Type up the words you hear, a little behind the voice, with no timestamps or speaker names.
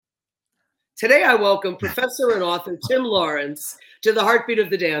Today I welcome professor and author Tim Lawrence to the Heartbeat of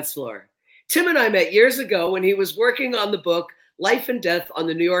the Dance Floor. Tim and I met years ago when he was working on the book Life and Death on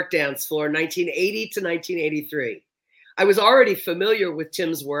the New York Dance Floor, 1980 to 1983. I was already familiar with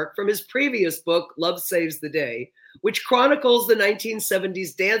Tim's work from his previous book, Love Saves the Day, which chronicles the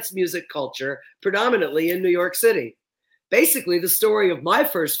 1970s dance music culture, predominantly in New York City. Basically, the story of my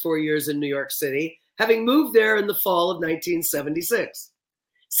first 4 years in New York City, having moved there in the fall of 1976.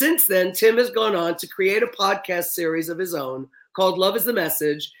 Since then, Tim has gone on to create a podcast series of his own called Love is the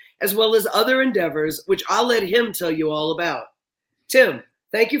Message, as well as other endeavors, which I'll let him tell you all about. Tim,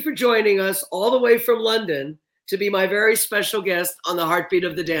 thank you for joining us all the way from London to be my very special guest on the Heartbeat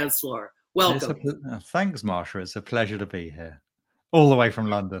of the Dance Floor. Welcome. Thanks, Marsha. It's a pleasure to be here, all the way from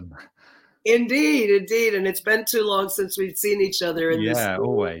London. Indeed. And it's been too long since we've seen each other in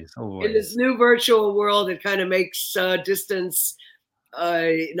always. In this new virtual world. It kind of makes distance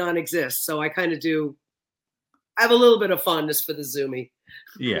non-exist. So I kind of do have a little bit of fondness for the Zoomy.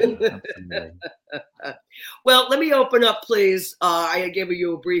 Yeah, absolutely. Well, let me open up, please. I gave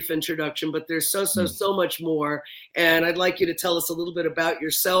you a brief introduction, but there's so much more. And I'd like you to tell us a little bit about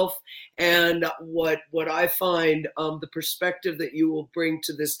yourself and what I find the perspective that you will bring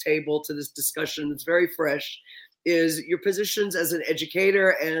to this table, to this discussion that's very fresh, is your positions as an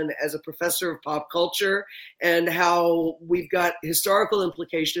educator and as a professor of pop culture, and how we've got historical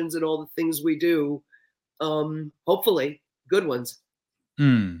implications in all the things we do, hopefully good ones.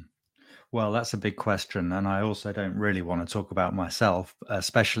 Well, that's a big question. And I also don't really want to talk about myself,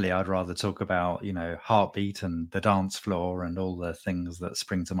 especially I'd rather talk about, Heartbeat and the dance floor and all the things that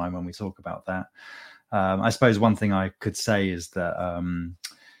spring to mind when we talk about that. I suppose one thing I could say is that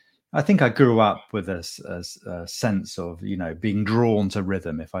I think I grew up with a sense of, being drawn to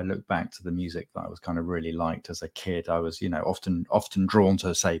rhythm. If I look back to the music that I was kind of really liked as a kid, I was, often drawn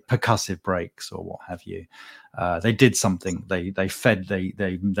to, say, percussive breaks or what have you. They did something. They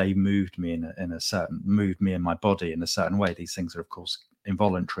moved me moved me and my body in a certain way. These things are, of course,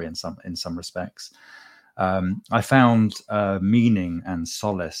 involuntary in some respects. I found meaning and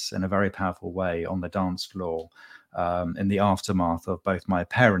solace in a very powerful way on the dance floor. In the aftermath of both my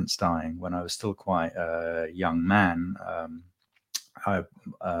parents dying when I was still quite a young man. I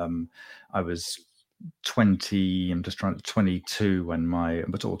was 20, 22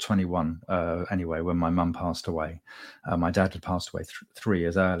 or 21 anyway, when my mum passed away. My dad had passed away 3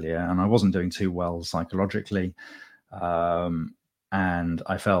 years earlier, and I wasn't doing too well psychologically. And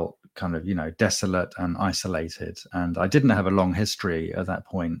I felt kind of, desolate and isolated. And I didn't have a long history at that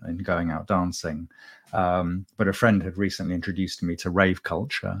point in going out dancing. But a friend had recently introduced me to rave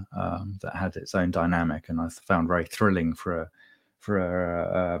culture that had its own dynamic, and I found very thrilling for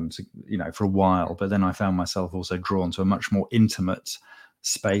a while. But then I found myself also drawn to a much more intimate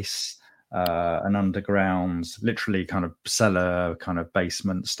space, an underground, literally kind of cellar, kind of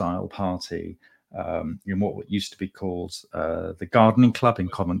basement style party. In what used to be called the Gardening Club in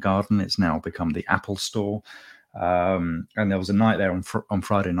Covent Garden. It's now become the Apple Store. And there was a night there on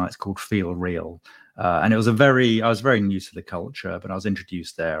Friday nights called Feel Real. And I was very new to the culture, but I was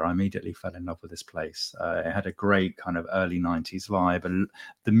introduced there. I immediately fell in love with this place. It had a great kind of early 90s vibe. And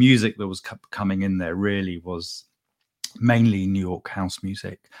the music that was coming in there really was mainly New York house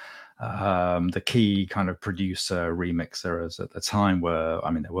music. The key kind of producer, remixers at the time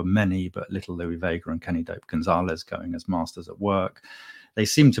there were many, but Little Louie Vega and Kenny Dope Gonzalez going as masters at work. They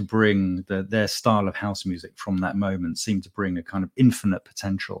seemed to bring their style of house music from that moment seemed to bring a kind of infinite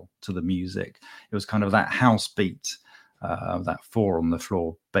potential to the music. It was kind of that house beat, that 4 on the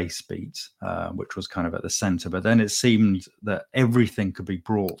floor bass beat, which was kind of at the center. But then it seemed that everything could be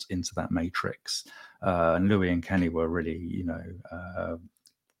brought into that matrix. And Louie and Kenny were really,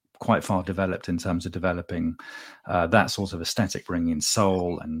 quite far developed in terms of developing that sort of aesthetic, bringing in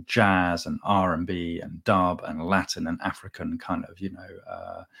soul and jazz and R&B and dub and Latin and African kind of,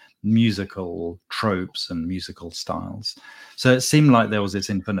 musical tropes and musical styles. So it seemed like there was this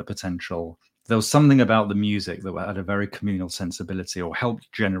infinite potential. There was something about the music that had a very communal sensibility or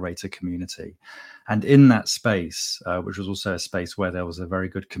helped generate a community. And in that space, which was also a space where there was a very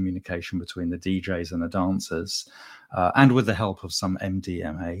good communication between the DJs and the dancers, and with the help of some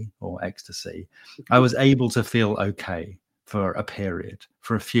MDMA or ecstasy, I was able to feel okay for a period,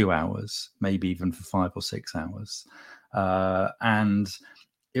 for a few hours, maybe even for 5 or 6 hours. And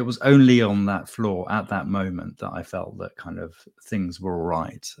it was only on that floor at that moment that I felt that kind of things were all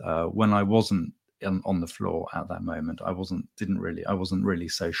right. When I wasn't on the floor at that moment, I wasn't really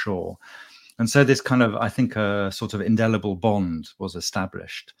so sure. And so this kind of, I think, a sort of indelible bond was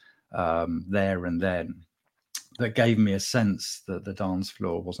established there and then. that gave me a sense that the dance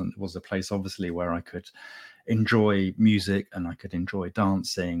floor was a place, obviously, where I could enjoy music and I could enjoy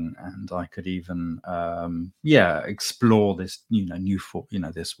dancing, and I could even explore this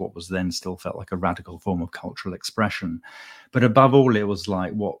this what was then still felt like a radical form of cultural expression. But above all, it was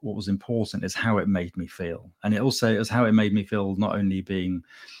like what was important is how it made me feel. And it also is how it made me feel, not only being,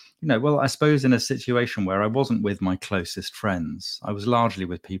 well, I suppose in a situation where I wasn't with my closest friends, I was largely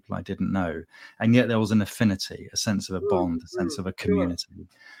with people I didn't know. And yet there was an affinity, a sense of a bond, a sense of a community,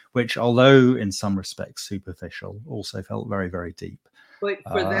 which, although in some respects superficial, also felt very, very deep. But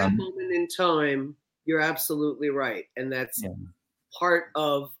for that moment in time, you're absolutely right. And that's part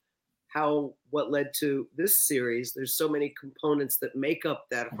of what led to this series. There's so many components that make up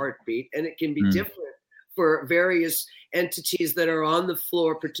that heartbeat, and it can be different for various entities that are on the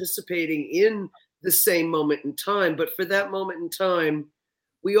floor participating in the same moment in time. But for that moment in time,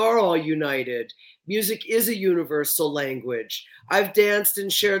 we are all united. Music is a universal language. I've danced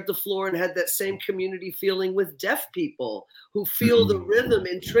and shared the floor and had that same community feeling with deaf people who feel the rhythm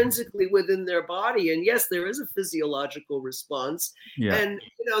intrinsically within their body. And yes, there is a physiological response. Yeah. And,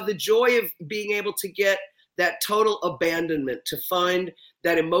 the joy of being able to get that total abandonment, to find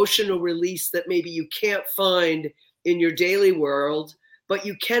that emotional release that maybe you can't find in your daily world, but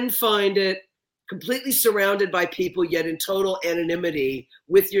you can find it completely surrounded by people, yet in total anonymity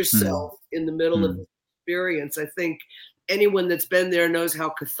with yourself in the middle of the experience. I think anyone that's been there knows how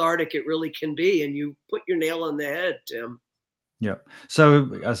cathartic it really can be. And you put your nail on the head, Tim. Yeah. So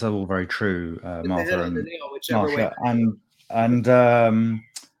that's all very true, Martha and Marsha.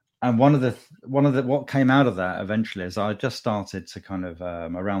 And one of the what came out of that eventually is I just started to kind of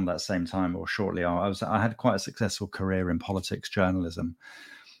around that same time or shortly, I had quite a successful career in politics journalism,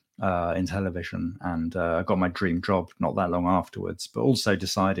 in television, and I got my dream job not that long afterwards, but also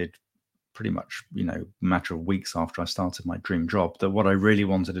decided pretty much, a matter of weeks after I started my dream job, that what I really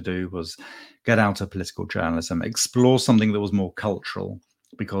wanted to do was get out of political journalism, explore something that was more cultural,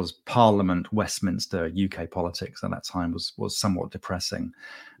 because Parliament, Westminster, UK politics at that time was somewhat depressing,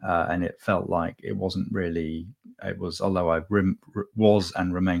 and it felt like it wasn't really. It was, although I was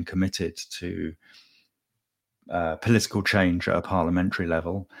and remain committed to political change at a parliamentary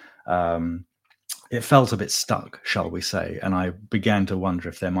level, it felt a bit stuck, shall we say, and I began to wonder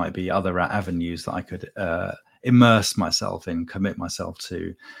if there might be other avenues that I could immerse myself in, commit myself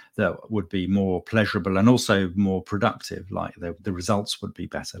to, that would be more pleasurable and also more productive, like the results would be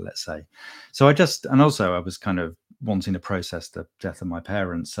better, let's say. So I was kind of wanting to process the death of my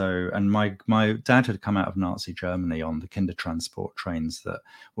parents. And my dad had come out of Nazi Germany on the Kindertransport trains that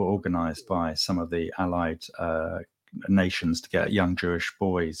were organized by some of the Allied nations to get young Jewish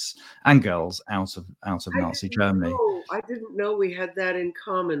boys and girls out of Nazi Germany. I didn't know we had that in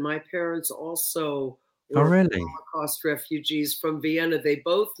common. My parents also were Holocaust refugees from Vienna. They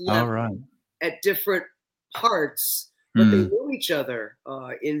both left at different parts, but they knew each other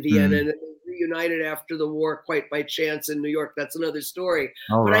in Vienna, and they reunited after the war quite by chance in New York. That's another story.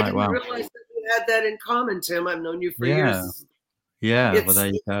 I didn't realize that we had that in common, Tim. I've known you for years. Yeah, well, there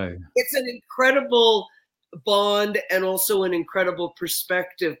you go. It's an incredible bond and also an incredible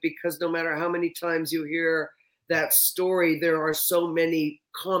perspective, because no matter how many times you hear that story, there are so many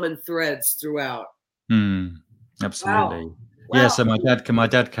common threads throughout. Absolutely. Wow. Yeah, so my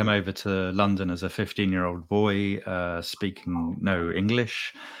dad came over to London as a 15-year-old boy, speaking no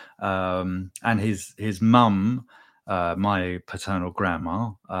English, and his mum, my paternal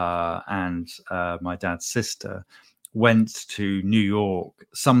grandma, and my dad's sister went to New York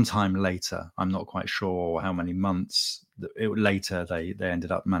sometime later. I'm not quite sure how many months later they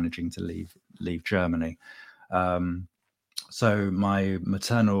ended up managing to leave Germany. So my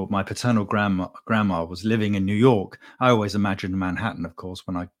paternal grandma was living in New York. I always imagined Manhattan, of course,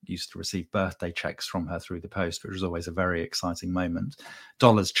 when I used to receive birthday checks from her through the post, which was always a very exciting moment.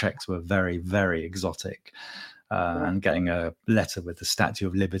 Dollars checks were very, very exotic. And getting a letter with the Statue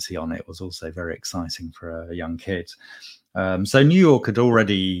of Liberty on it was also very exciting for a young kid. So New York had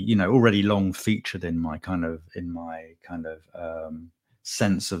already long featured in my kind of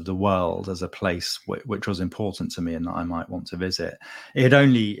sense of the world as a place which was important to me and that I might want to visit. It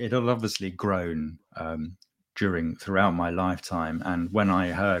had obviously grown throughout my lifetime. And when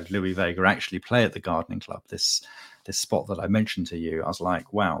I heard Louis Vega actually play at the Gardening Club, this spot that I mentioned to you, I was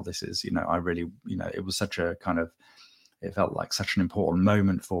like, wow, this is, I really, it was it felt like such an important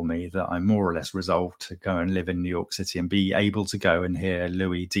moment for me that I more or less resolved to go and live in New York City and be able to go and hear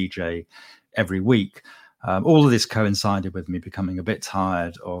Louis DJ every week. All of this coincided with me becoming a bit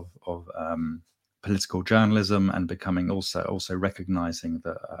tired of political journalism and becoming also recognizing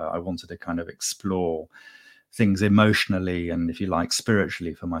that I wanted to kind of explore things emotionally and, if you like,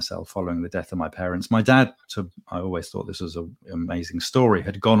 spiritually for myself following the death of my parents. My dad, I always thought this was an amazing story,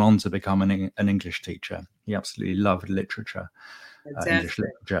 had gone on to become an English teacher. He absolutely loved literature, English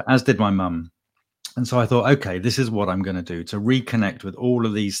literature, as did my mum. And so I thought, okay, this is what I'm going to do to reconnect with all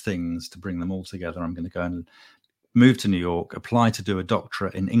of these things, to bring them all together. I'm going to go and move to New York, apply to do a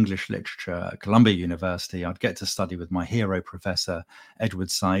doctorate in English literature at Columbia University. I'd get to study with my hero professor, Edward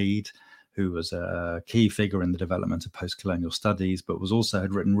Said, who was a key figure in the development of post-colonial studies, but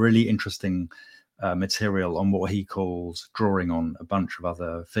had written really interesting material on what he calls, drawing on a bunch of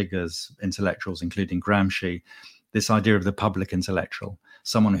other figures, intellectuals, including Gramsci, this idea of the public intellectual,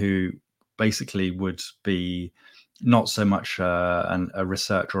 someone who basically would be not so much a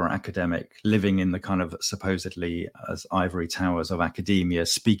researcher or an academic living in the kind of supposedly as ivory towers of academia,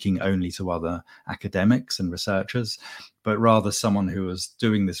 speaking only to other academics and researchers, but rather someone who was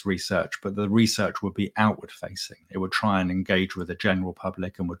doing this research, but the research would be outward facing. It would try and engage with the general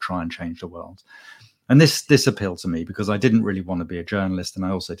public and would try and change the world. And this appealed to me because I didn't really want to be a journalist, and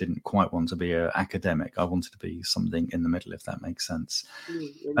I also didn't quite want to be an academic. I wanted to be something in the middle, if that makes sense.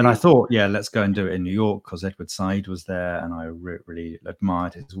 Mm-hmm. And I thought, yeah, let's go and do it in New York, because Edward Said was there, and I really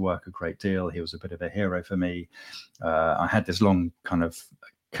admired his work a great deal. He was a bit of a hero for me. I had this long kind of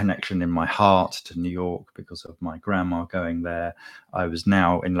connection in my heart to New York because of my grandma going there. I was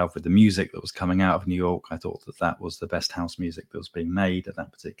now in love with the music that was coming out of New York. I thought that was the best house music that was being made at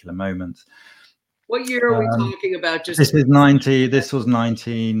that particular moment. What year are we talking about? This was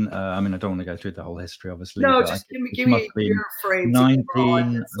 19. I mean, I don't want to go through the whole history, obviously. No, just give me a year frame. 19.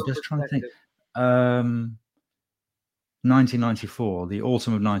 I'm just trying to think. 1994, the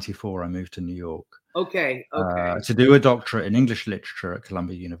autumn of 94, I moved to New York. Okay. To do a doctorate in English literature at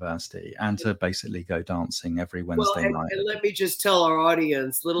Columbia University, and to basically go dancing every Wednesday night. And let me just tell our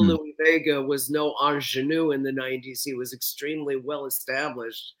audience, little Louis Vega was no ingenue in the 90s. He was extremely well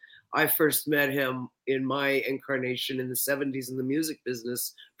established. I first met him in my incarnation in the 70s in the music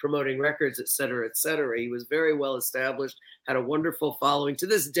business, promoting records, et cetera, et cetera. He was very well established, had a wonderful following. To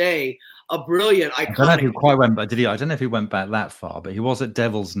this day, a brilliant, iconic. I don't know if he quite went back, did he? I don't know if he went back that far, but he was at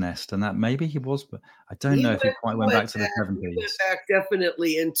Devil's Nest, and that maybe he was, but I don't know if he quite went back to the 70s. He went back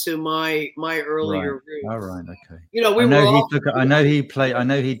definitely into my earlier roots. All right, okay. You know, I know he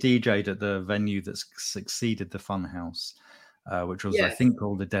DJ'd at the venue that succeeded the Funhouse. Which was, I think,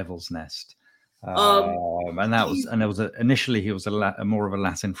 called the Devil's Nest, initially he was a more of a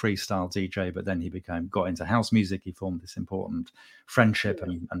Latin freestyle DJ, but then he got into house music. He formed this important friendship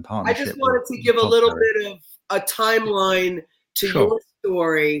and partnership. I just wanted to give a little bit of a timeline to your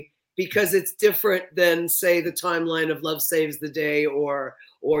story, because it's different than, say, the timeline of Love Saves the Day or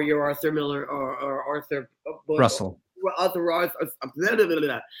your Arthur Miller or Arthur Russell. I'm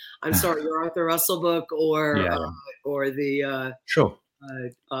sorry, your Arthur Russell book or the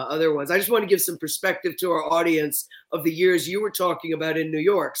other ones. I just want to give some perspective to our audience of the years you were talking about in New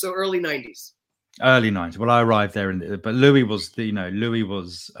York. So early 90s. Early 90s. Well, I arrived there, but Louis was,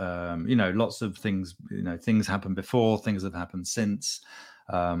 lots of things, things happened before, things have happened since.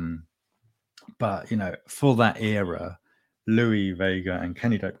 But, for that era, Louis Vega and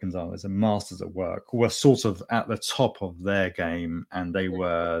Kenny Dope Gonzalez and Masters at Work were sort of at the top of their game, and they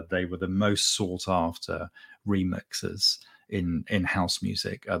were the most sought after remixers in house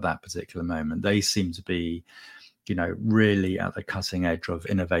music at that particular moment. They seemed to be, really at the cutting edge of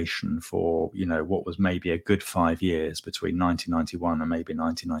innovation for, what was maybe a good 5 years between 1991 and maybe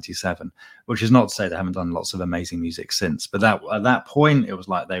 1997, which is not to say they haven't done lots of amazing music since, but at that point, it was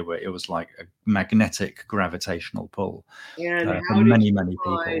like a magnetic gravitational pull for many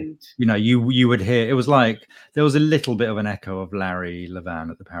people. You would hear, it was like, there was a little bit of an echo of Larry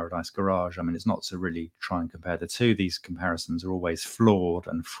Levan at the Paradise Garage. I mean, it's not to really try and compare the two. These comparisons are always flawed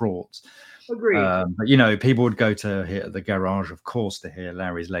and fraught. Agreed. But people would go to the garage, of course, to hear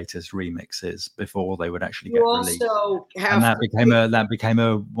Larry's latest remixes before they would actually get released. And that became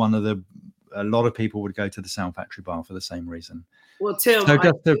a lot of people would go to the Sound Factory bar for the same reason. Well, Tim, so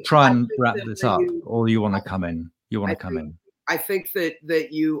just to try and wrap this up, or you want to come in? I think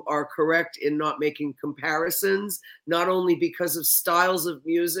that you are correct in not making comparisons, not only because of styles of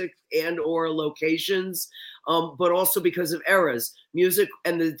music and or locations, but also because of eras. Music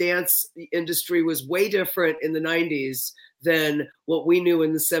and the dance industry was way different in the 90s than what we knew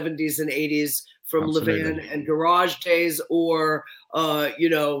in the 70s and 80s from Levan and garage days, or, I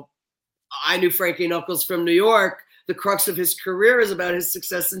knew Frankie Knuckles from New York. The crux of his career is about his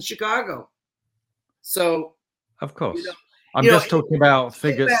success in Chicago. So, of course. I'm just talking about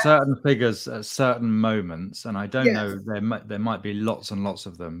certain figures at certain moments, and I don't know, there might be lots and lots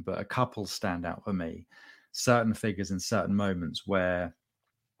of them, but a couple stand out for me. certain figures in certain moments where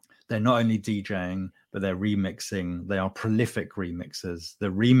they're not only DJing, but they're remixing. They are prolific remixers. The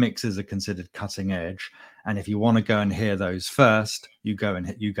remixes are considered cutting edge, and if you want to go and hear those first, you go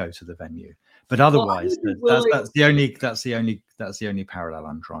to the venue. But otherwise, that's the only parallel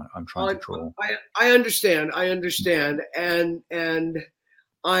I'm trying to draw. I understand, and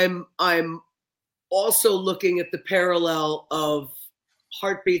I'm also looking at the parallel of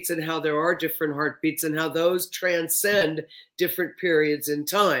heartbeats and how there are different heartbeats and how those transcend different periods in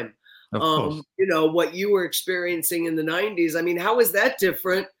time. Of course. You know, what you were experiencing in the 90s. I mean, how is that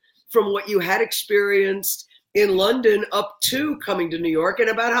different from what you had experienced in London up to coming to New York? And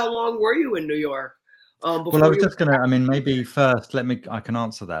about how long were you in New York? Well, I was just going to, I mean, maybe first, I can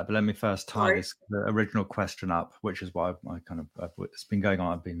answer that, but let me first tie the original question up, which is why it's been going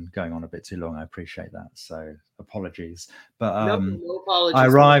on. I've been going on a bit too long. I appreciate that. So apologies. But no apologies.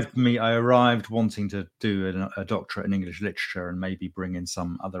 I arrived wanting to do a doctorate in English literature and maybe bring in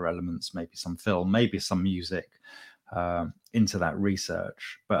some other elements, maybe some film, maybe some music into that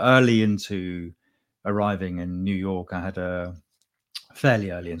research. But early into arriving in New York,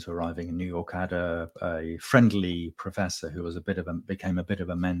 fairly early into arriving in New York, I had a friendly professor who was became a bit of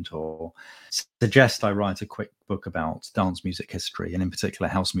a mentor, suggest I write a quick book about dance music history, and in particular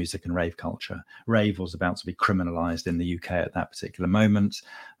house music and rave culture. Rave was about to be criminalized in the UK at that particular moment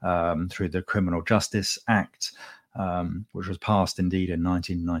through the Criminal Justice Act, which was passed indeed in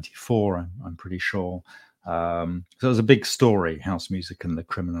 1994, I'm pretty sure. So it was a big story, house music and the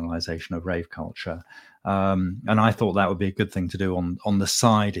criminalization of rave culture. And I thought that would be a good thing to do on the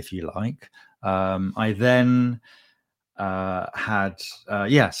side, if you like. I then so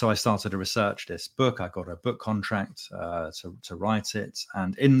I started to research this book. I got a book contract to write it.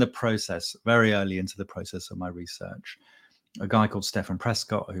 And in the process, very early into the process of my research, a guy called Stephen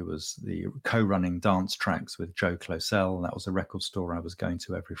Prescott, who was the co-running dance tracks with Joe Closell, that was a record store I was going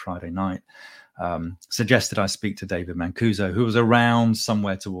to every Friday night, suggested I speak to David Mancuso, who was around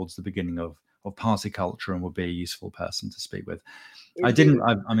somewhere towards the beginning of party culture and would be a useful person to speak with. I've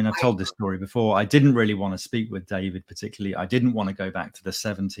told this story before. I didn't really want to speak with David particularly. I didn't want to go back to the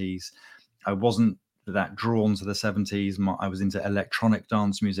 70s. I wasn't that drawn to the 70s. I was into electronic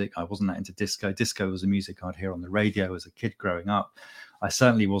dance music. I wasn't that into disco. Disco was the music I'd hear on the radio as a kid growing up. I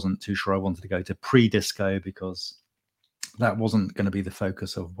certainly wasn't too sure I wanted to go to pre-disco because that wasn't going to be the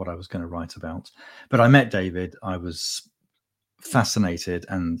focus of what I was going to write about. But I met David. I was fascinated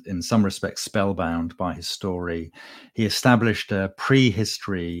and in some respects spellbound by his story. He established a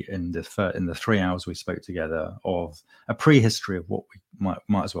prehistory in the 3 hours we spoke together, of a prehistory of what we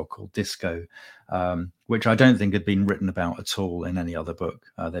might as well call disco, which I don't think had been written about at all in any other book.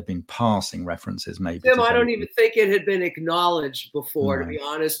 There'd been passing references, maybe. Tim, I don't even think it had been acknowledged before, to be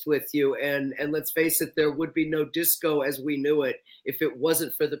honest with you. And let's face it, there would be no disco as we knew it if it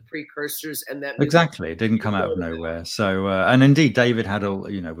wasn't for the precursors and that. Exactly, it didn't come out of nowhere. So, and indeed, David had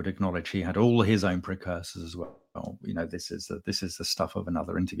would acknowledge he had all his own precursors as well. This is the stuff of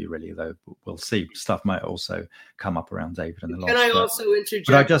another interview, really. Though we'll see, stuff might also come up around David and the Loft. Can I also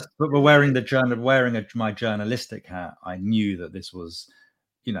interject? But wearing my journalistic hat, I knew that this was,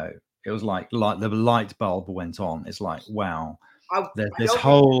 it was like the light bulb went on. It's like, wow, there's this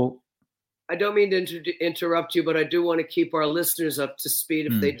whole. I don't mean to interrupt you, but I do want to keep our listeners up to speed.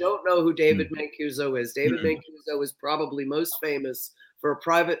 If they don't know who David Mancuso is, David Mancuso is probably most famous for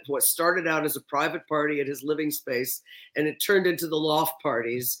what started out as a private party at his living space, and it turned into the Loft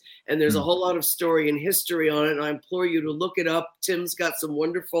parties. And there's a whole lot of story and history on it, and I implore you to look it up. Tim's got some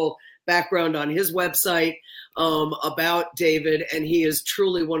wonderful background on his website about David, and he is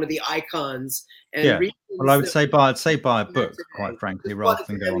truly one of the icons. And well, I'd say buy a book, quite frankly, rather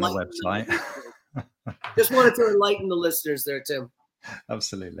than go on a website. Just wanted to enlighten the listeners there, Tim.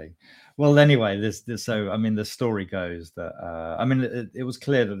 Absolutely. Well, anyway, the story goes that it was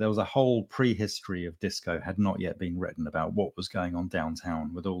clear that there was a whole prehistory of disco had not yet been written about what was going on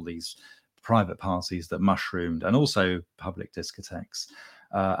downtown with all these private parties that mushroomed, and also public discotheques,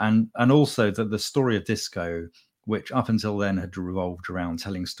 and also that the story of disco, which up until then had revolved around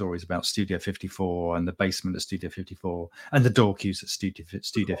telling stories about Studio 54 and the basement at Studio 54 and the door queues at Studio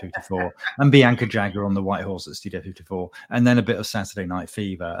 54 and Bianca Jagger on the White Horse at Studio 54, and then a bit of Saturday Night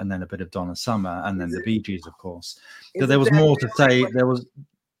Fever, and then a bit of Donna Summer, and then the Bee Gees, of course. So there was more to say.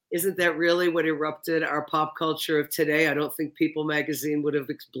 Isn't that really what erupted our pop culture of today? I don't think People magazine would have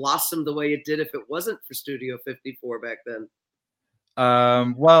blossomed the way it did if it wasn't for Studio 54 back then. I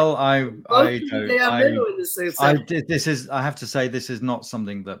have to say, this is not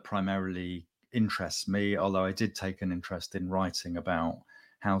something that primarily interests me, although I did take an interest in writing about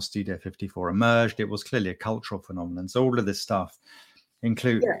how Studio 54 emerged. It was clearly a cultural phenomenon. So all of this stuff,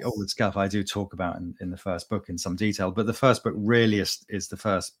 include all the stuff I do talk about in the first book in some detail. But the first book really is the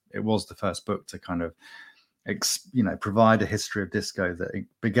first. It was the first book to kind of provide a history of disco that it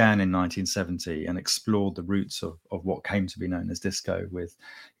began in 1970 and explored the roots of what came to be known as disco, with,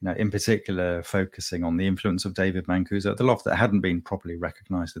 in particular focusing on the influence of David Mancuso at the Loft that hadn't been properly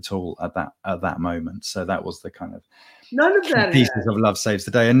recognized at all at that moment. So that was the kind of none of that pieces of Love Saves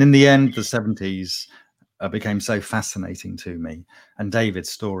the Day. And in the end, the 70s became so fascinating to me, and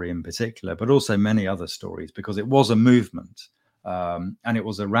David's story in particular, but also many other stories, because it was a movement. And it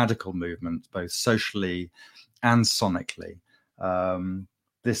was a radical movement, both socially and sonically.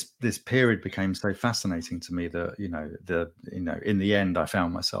 This period became so fascinating to me that in the end I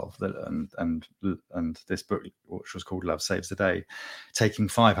found myself that and this book, which was called Love Saves the Day, taking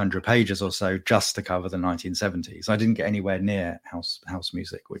 500 pages or so just to cover the 1970s. I didn't get anywhere near house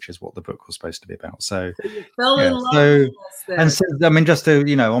music, which is what the book was supposed to be about. So you fell in love with us. And so, I mean, just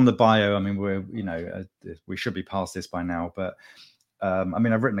to on the bio, I mean, we should be past this by now, but I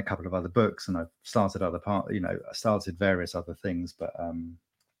mean, I've written a couple of other books and I've started started various other things,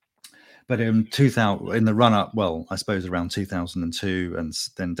 but in 2000, in the run up, well, I suppose around 2002, and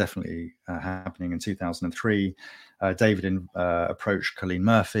then definitely happening in 2003, David approached Colleen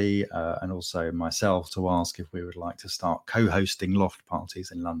Murphy and also myself to ask if we would like to start co-hosting Loft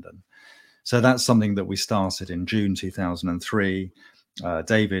parties in London. So that's something that we started in June 2003.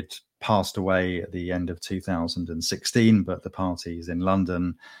 David passed away at the end of 2016, but the parties in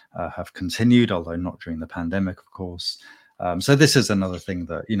London have continued, although not during the pandemic, of course. So this is another thing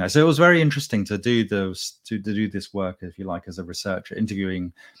that, so it was very interesting to do this work, if you like, as a researcher,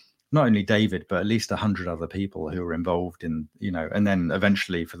 interviewing not only David, but at least 100 other people who were involved in, and then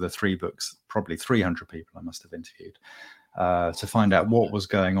eventually for the 3 books, probably 300 people I must have interviewed. To find out what was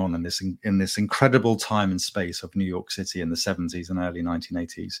going on in this incredible time and space of New York City in the 70s and early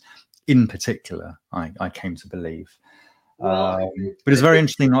 1980s, in particular, I came to believe. But it's very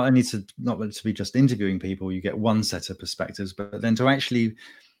interesting not only to be just interviewing people, you get one set of perspectives, but then to actually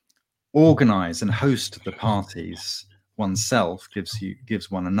organize and host the parties oneself gives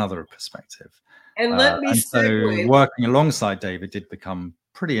one another perspective. And let me segue. So working alongside David did become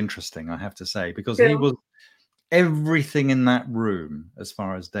pretty interesting, I have to say, because he was everything in that room, as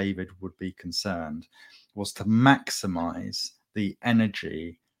far as David would be concerned, was to maximize the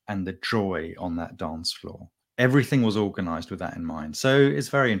energy and the joy on that dance floor. Everything was organized with that in mind. So it's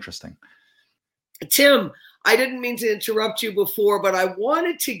very interesting. Tim, I didn't mean to interrupt you before, but I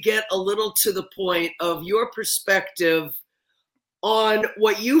wanted to get a little to the point of your perspective on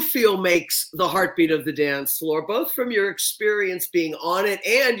what you feel makes the heartbeat of the dance floor, both from your experience being on it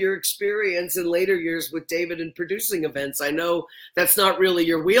and your experience in later years with David in producing events. I know that's not really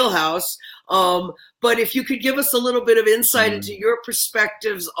your wheelhouse, but if you could give us a little bit of insight into your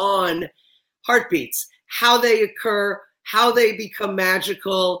perspectives on heartbeats, how they occur, how they become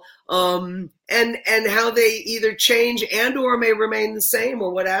magical, and how they either change and or may remain the same,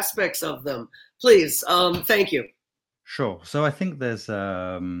 or what aspects of them. Please, thank you. Sure. So I think there's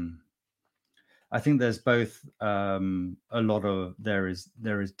both there is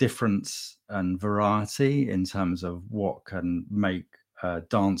difference and variety in terms of what can make a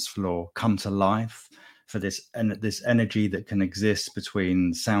dance floor come to life, for this energy that can exist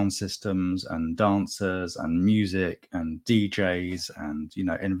between sound systems and dancers and music and DJs and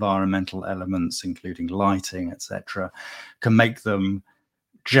environmental elements, including lighting, etc., can make them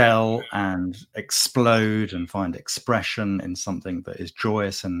gel and explode and find expression in something that is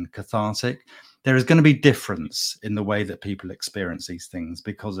joyous and cathartic. There is going to be difference in the way that people experience these things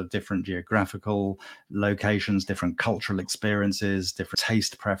because of different geographical locations, different cultural experiences, different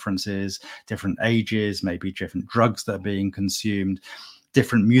taste preferences, different ages, maybe different drugs that are being consumed,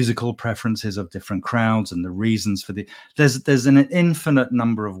 different musical preferences of different crowds, and the reasons for there's an infinite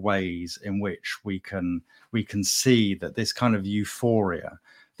number of ways in which we can see that this kind of euphoria,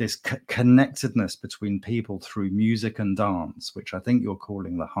 this connectedness between people through music and dance, which I think you're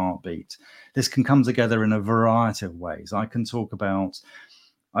calling the heartbeat, this can come together in a variety of ways. I could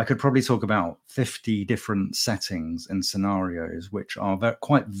probably talk about 50 different settings and scenarios, which are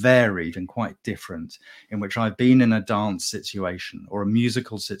quite varied and quite different, in which I've been in a dance situation or a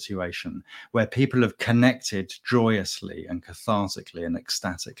musical situation where people have connected joyously and cathartically and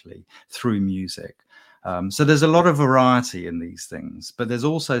ecstatically through music. So there's a lot of variety in these things, but there's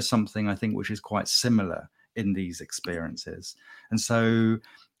also something I think which is quite similar in these experiences. And so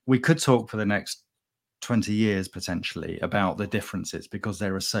we could talk for the next 20 years potentially about the differences, because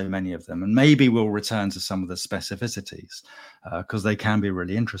there are so many of them. And maybe we'll return to some of the specificities because they can be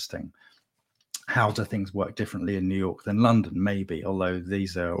really interesting. How do things work differently in New York than London? Maybe, although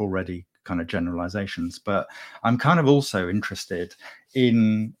these are already kind of generalizations. But I'm kind of also interested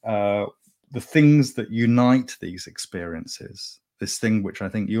in the things that unite these experiences, this thing which I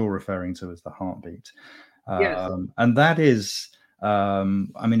think you're referring to as the heartbeat. Yes. And that is, I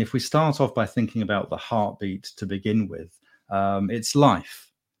mean, if we start off by thinking about the heartbeat to begin with, it's life.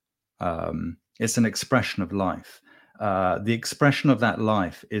 It's an expression of life. The expression of that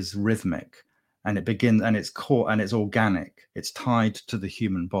life is rhythmic, and it begins, and it's core, and it's organic. It's tied to the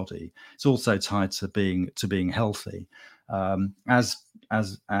human body. It's also tied to being healthy. When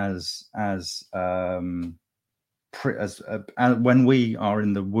we are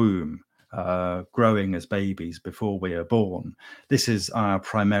in the womb, growing as babies before we are born, this is our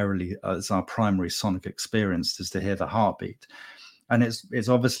primary sonic experience, is to hear the heartbeat. And it's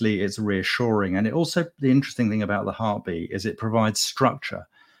obviously it's reassuring. And it also, the interesting thing about the heartbeat is it provides structure.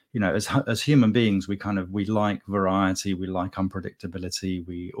 You know, as human beings, we like variety, we like unpredictability,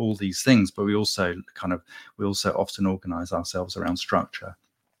 we all these things, but we also often organize ourselves around structure.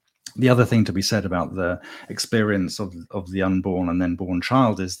 The other thing to be said about the experience of the unborn and then born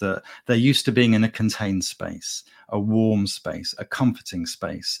child is that they're used to being in a contained space, a warm space, a comforting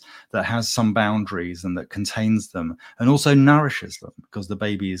space that has some boundaries and that contains them and also nourishes them, because the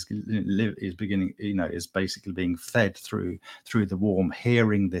baby is basically being fed through the warm,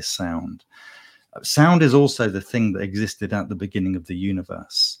 hearing this sound. Sound is also the thing that existed at the beginning of the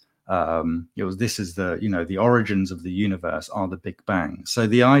universe. The origins of the universe are the Big Bang. So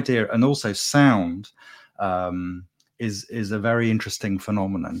the idea, and also sound, is a very interesting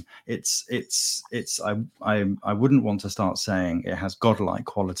phenomenon. I wouldn't want to start saying it has godlike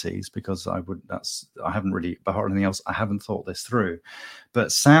qualities, because I haven't really, but anything else, I haven't thought this through.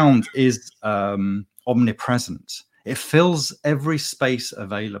 But sound is omnipresent. It fills every space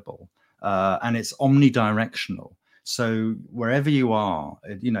available, and it's omnidirectional. So wherever you are,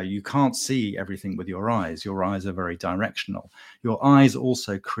 you can't see everything with your eyes. Your eyes are very directional. Your eyes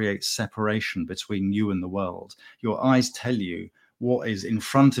also create separation between you and the world. Your eyes tell you what is in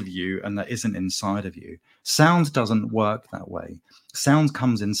front of you and that isn't inside of you. Sound doesn't work that way. Sound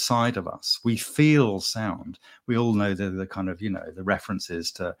comes inside of us. We feel sound. We all know the kind of, the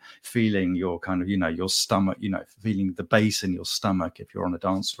references to feeling your kind of, your stomach, feeling the bass in your stomach if you're on a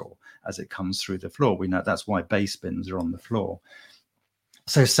dance floor as it comes through the floor. We know that's why bass bins are on the floor.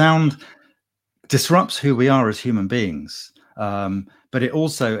 So sound disrupts who we are as human beings. But it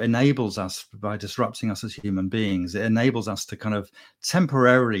also enables us, by disrupting us as human beings, it enables us to kind of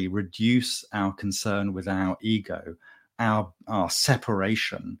temporarily reduce our concern with our ego, our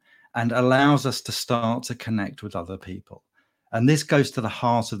separation, and allows us to start to connect with other people. And this goes to the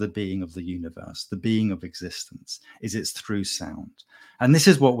heart of the being of the universe, the being of existence, is it's through sound. And this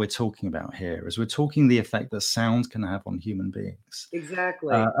is what we're talking about here, is we're talking the effect that sound can have on human beings.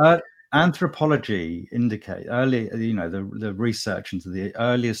 Exactly. Anthropology indicate the research into the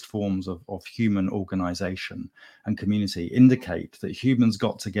earliest forms of human organization and community indicate that humans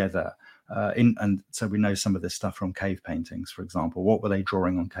got together and so we know some of this stuff from cave paintings, for example. What were they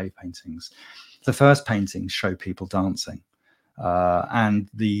drawing on cave paintings? The first paintings show people dancing. And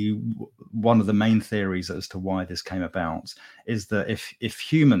one of the main theories as to why this came about is that if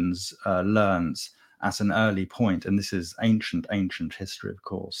humans learned at an early point, and this is ancient history, of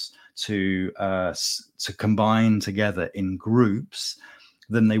course, to combine together in groups,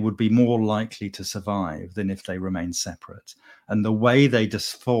 then they would be more likely to survive than if they remained separate. And the way they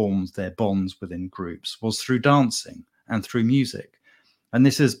just formed their bonds within groups was through dancing and through music. And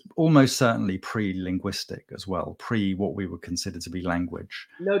this is almost certainly pre-linguistic as well, pre what we would consider to be language.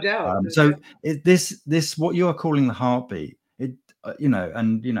 No doubt. This what you are calling the heartbeat,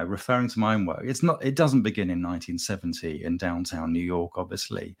 referring to my own work, it doesn't begin in 1970 in downtown New York,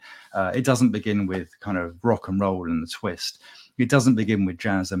 obviously. It doesn't begin with kind of rock and roll and the twist. It doesn't begin with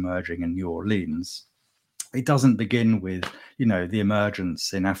jazz emerging in New Orleans. It doesn't begin with, the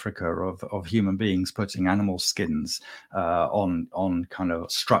emergence in Africa of human beings putting animal skins on kind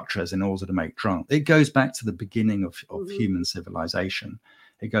of structures in order to make drums. It goes back to the beginning of human civilization.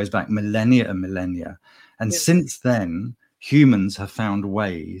 It goes back millennia and millennia. And since then, humans have found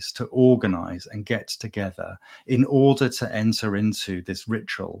ways to organize and get together in order to enter into this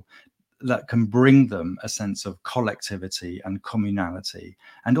ritual that can bring them a sense of collectivity and communality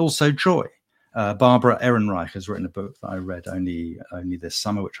and also joy. Barbara Ehrenreich has written a book that I read only this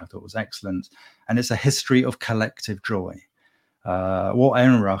summer, which I thought was excellent. And it's a history of collective joy. What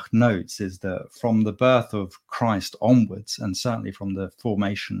Ehrenreich notes is that from the birth of Christ onwards, and certainly from the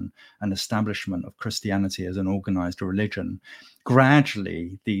formation and establishment of Christianity as an organized religion,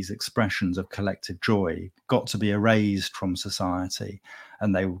 gradually these expressions of collective joy got to be erased from society,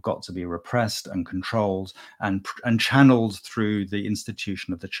 and they got to be repressed and controlled and channeled through the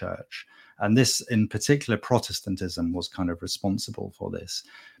institution of the church. And this, in particular, Protestantism was kind of responsible for this.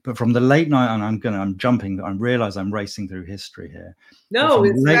 But from the late night, and I realize I'm racing through history here. No,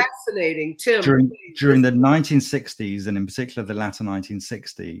 it's fascinating, Tim. During the 1960s, and in particular the latter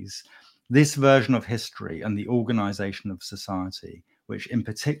 1960s, this version of history and the organization of society, which in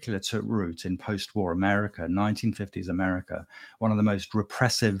particular took root in post-war America, 1950s America, one of the most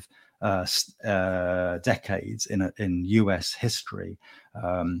repressive decades in US history,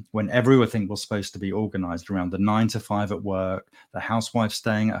 when everything was supposed to be organized around the 9 to 5 at work, the housewife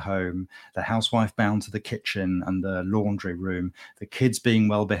staying at home, the housewife bound to the kitchen and the laundry room, the kids being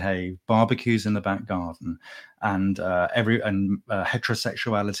well behaved, barbecues in the back garden, and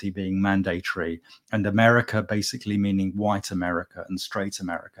heterosexuality being mandatory, and America basically meaning white America and straight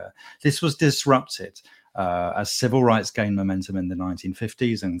America. This was disrupted as civil rights gained momentum in the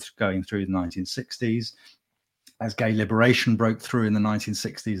 1950s and going through the 1960s, as gay liberation broke through in the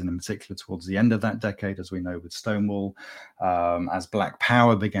 1960s, and in particular towards the end of that decade, as we know with Stonewall, as Black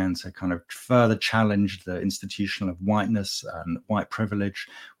Power began to kind of further challenge the institution of whiteness and white privilege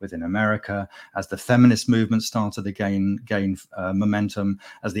within America, as the feminist movement started to gain momentum,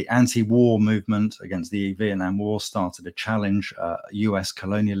 as the anti-war movement against the Vietnam War started to challenge US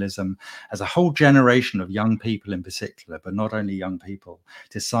colonialism, as a whole generation of young people in particular, but not only young people,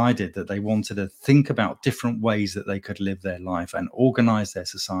 decided that they wanted to think about different ways that they could live their life and organize their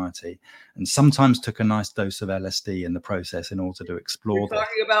society, and sometimes took a nice dose of LSD in the process in order to explore. You're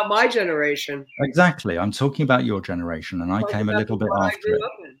talking about my generation. Exactly. I'm talking about your generation, and I came a little bit after it.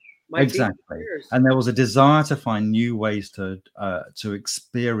 Exactly. And there was a desire to find new ways to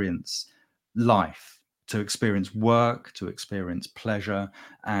experience life, to experience work, to experience pleasure,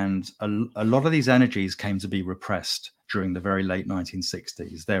 and a lot of these energies came to be repressed during the very late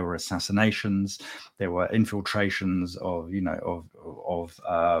 1960s. There were assassinations, there were infiltrations of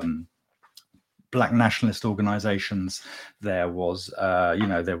Black nationalist organizations. There was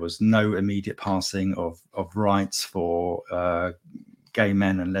no immediate passing of rights for gay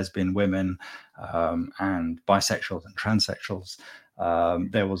men and lesbian women, and bisexuals and transsexuals.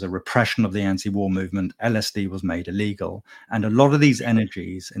 There was a repression of the anti-war movement. LSD was made illegal, and a lot of these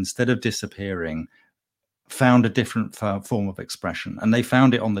energies, instead of disappearing, found a different form of expression, and they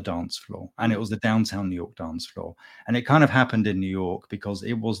found it on the dance floor, and it was the downtown New York dance floor. And it kind of happened in New York because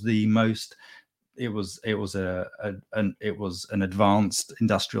it was the most, it was an advanced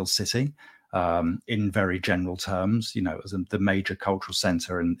industrial city, in very general terms. It was the major cultural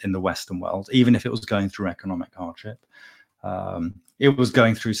center in the Western world, even if it was going through economic hardship. It was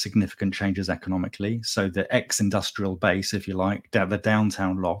going through significant changes economically. So the ex-industrial base, if you like, the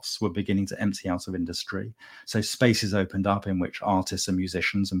downtown lofts were beginning to empty out of industry. So spaces opened up in which artists and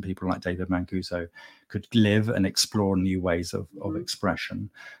musicians and people like David Mancuso could live and explore new ways of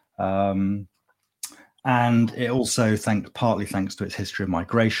expression. And it also, partly thanks to its history of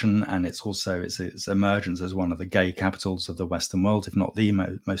migration, and its emergence as one of the gay capitals of the Western world, if not the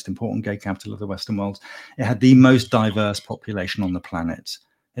most important gay capital of the Western world. It had the most diverse population on the planet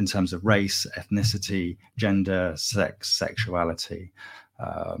in terms of race, ethnicity, gender, sex, sexuality,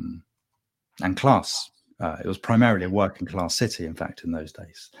 and class. It was primarily a working class city, in fact, in those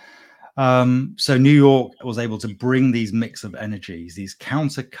days. So New York was able to bring these mix of energies, these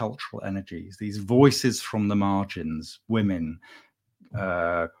countercultural energies, these voices from the margins, women,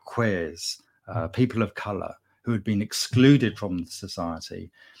 queers, people of color who had been excluded from society,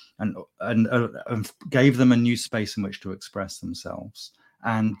 and gave them a new space in which to express themselves.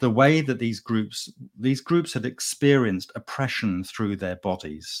 And the way that these groups had experienced oppression through their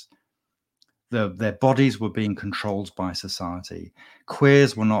bodies. Their bodies were being controlled by society.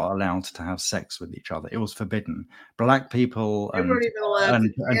 Queers were not allowed to have sex with each other. It was forbidden. Black people and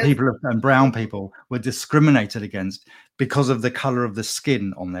brown people were discriminated against because of the color of the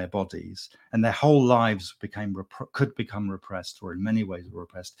skin on their bodies, and their whole lives could become repressed, or in many ways were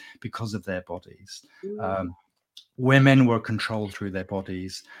repressed because of their bodies. Women were controlled through their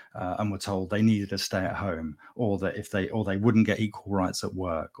bodies, and were told they needed to stay at home, or that they wouldn't get equal rights at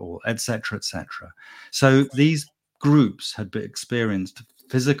work, or etc., etc. So these groups had experienced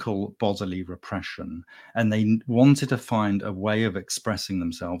physical bodily repression, and they wanted to find a way of expressing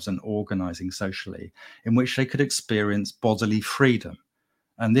themselves and organizing socially in which they could experience bodily freedom.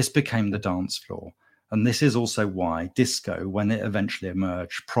 And this became the dance floor. And this is also why disco, when it eventually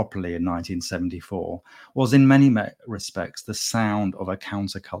emerged properly in 1974, was in many respects the sound of a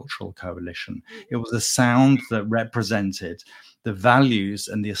countercultural coalition. It was a sound that represented the values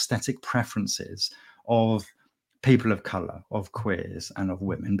and the aesthetic preferences of people of color, of queers, and of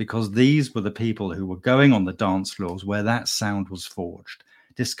women, because these were the people who were going on the dance floors where that sound was forged.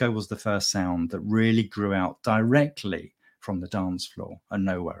 Disco was the first sound that really grew out directly from the dance floor and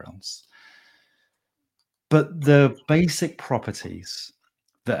nowhere else. But the basic properties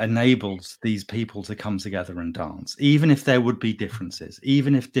that enabled these people to come together and dance, even if there would be differences,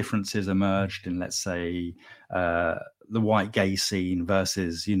 even if differences emerged in, let's say, the white gay scene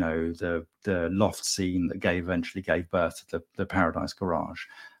versus, you know, the Loft scene that eventually gave birth to the Paradise Garage,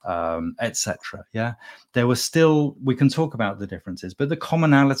 etc. Yeah, there were still, we can talk about the differences, but the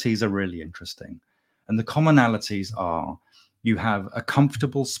commonalities are really interesting. And the commonalities are, you have a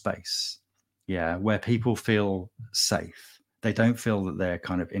comfortable space, yeah, where people feel safe. They don't feel that they're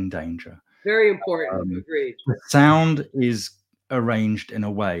kind of in danger. Very important. Agreed. The sound is arranged in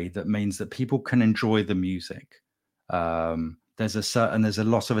a way that means that people can enjoy the music. There's a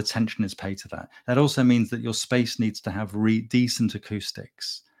lot of attention is paid to that. That also means that your space needs to have decent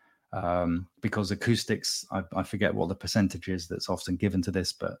acoustics, because acoustics, I forget what the percentage is that's often given to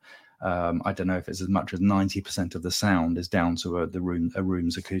this, but I don't know if it's as much as 90% of the sound is down to a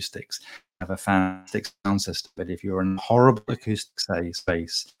room's acoustics. Have a fantastic sound system, but if you're in a horrible acoustic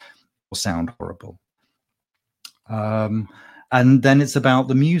space, you'll sound horrible. And then it's about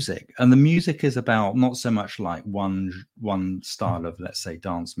the music, and the music is about not so much like one style of, let's say,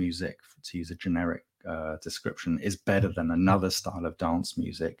 dance music, to use a generic description, is better than another style of dance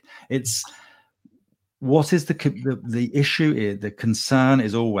music. It's what is the issue is, the concern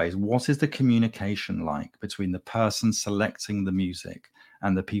is always, what is the communication like between the person selecting the music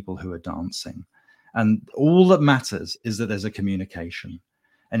and the people who are dancing? And all that matters is that there's a communication.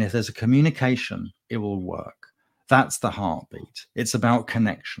 And if there's a communication, it will work. That's the heartbeat. It's about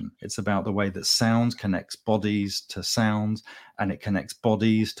connection. It's about the way that sound connects bodies to sound, and it connects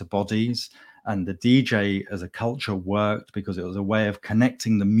bodies to bodies. And the DJ as a culture worked because it was a way of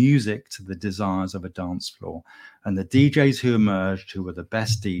connecting the music to the desires of a dance floor. And the DJs who emerged, who were the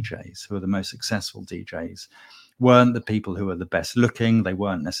best DJs, who were the most successful DJs, weren't the people who were the best looking. They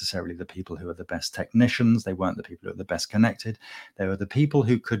weren't necessarily the people who were the best technicians. They weren't the people who were the best connected. They were the people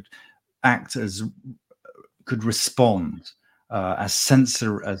who could respond as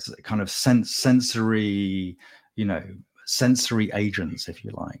kind of sensory, you know, sensory agents, if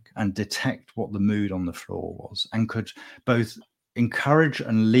you like, and detect what the mood on the floor was, and could both encourage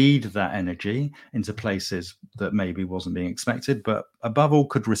and lead that energy into places that maybe wasn't being expected, but above all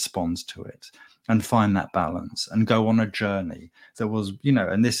could respond to it and find that balance and go on a journey that was, you know,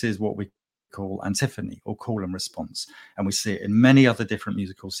 and this is what we call antiphony or call and response. And we see it in many other different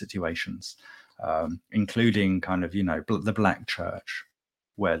musical situations, including kind of, you know, the black church,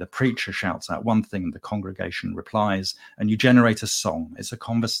 where the preacher shouts out one thing and the congregation replies, and you generate a song. It's a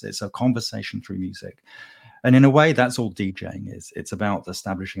conversation through music. And in a way, that's all DJing is. It's about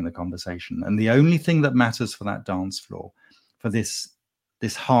establishing the conversation. And the only thing that matters for that dance floor, for this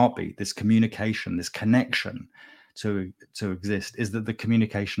heartbeat, this communication, this connection to exist, is that the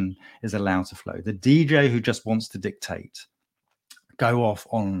communication is allowed to flow. The DJ who just wants to dictate, go off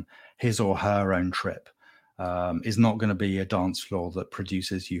on his or her own trip, is not going to be a dance floor that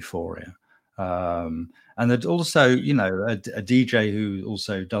produces euphoria. And that also, you know, a DJ who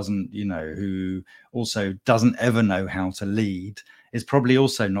also doesn't, you know, who also doesn't ever know how to lead is probably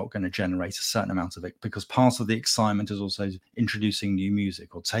also not going to generate a certain amount of it, because part of the excitement is also introducing new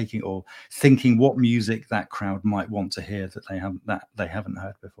music or taking or thinking what music that crowd might want to hear that they haven't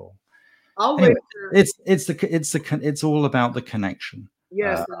heard before. Anyway, it's all about the connection.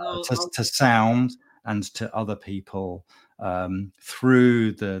 Yes, to sound and to other people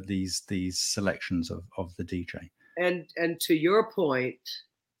through these selections of the DJ. And to your point,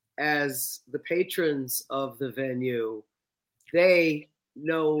 as the patrons of the venue, they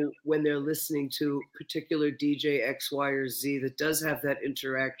know when they're listening to particular DJ X, Y, or Z that does have that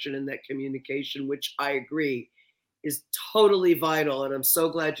interaction and that communication, which I agree is totally vital. And I'm so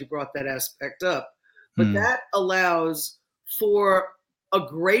glad you brought that aspect up. But that allows for a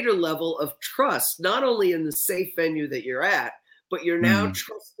greater level of trust, not only in the safe venue that you're at, but you're now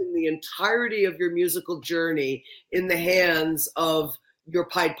trusting the entirety of your musical journey in the hands of your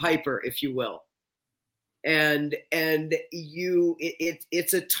Pied Piper, if you will. And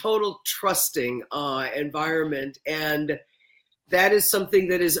it's a total trusting environment, and that is something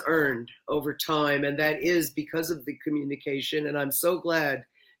that is earned over time, and that is because of the communication. And I'm so glad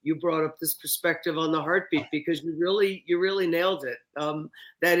you brought up this perspective on the heartbeat, because you really nailed it.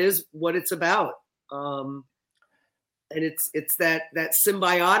 That is what it's about. And it's that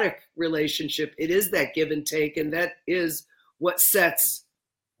symbiotic relationship. It is that give and take, and that is what sets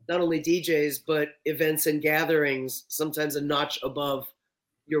not only DJs but events and gatherings sometimes a notch above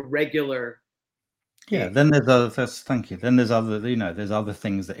your regular. Yeah, then there's other. Thank you. Then there's other. There's other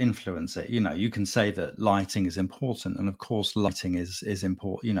things that influence it. You can say that lighting is important, and of course, lighting is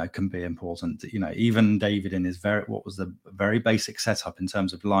important. Can be important. Even David in his what was the very basic setup in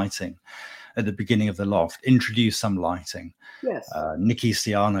terms of lighting at the beginning of the Loft introduced some lighting. Yes. Nicky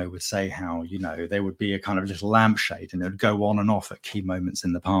Siano would say how there would be a kind of little lampshade, and it would go on and off at key moments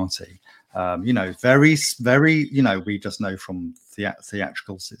in the party. Very, very, we just know from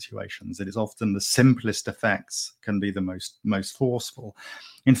theatrical situations that it's often the simplest effects can be the most forceful.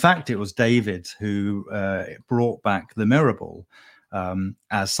 In fact, it was David who brought back the mirror ball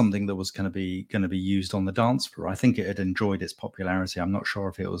as something that was going to be used on the dance floor. I think it had enjoyed its popularity. I'm not sure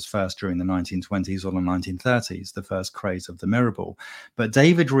if it was first during the 1920s or the 1930s, the first craze of the mirror ball. But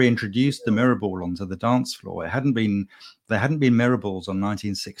David reintroduced the mirror ball onto the dance floor. There hadn't been mirror balls on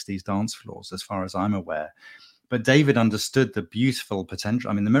 1960s dance floors, as far as I'm aware. But David understood the beautiful potential.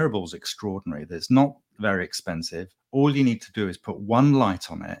 I mean, the mirror ball is extraordinary. It's not very expensive. All you need to do is put one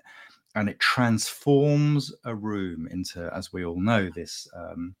light on it, and it transforms a room into, as we all know, this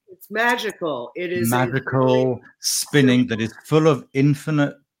it's magical. It is magical spinning that is full of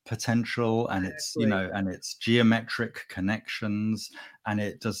infinite potential, and it's and it's geometric connections, and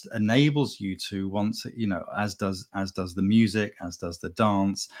it just enables you to as does the music, as does the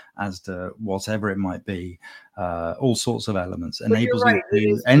dance, as do whatever it might be, all sorts of elements, enables you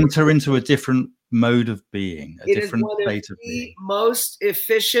to enter into a different mode of being, a different state of being. The most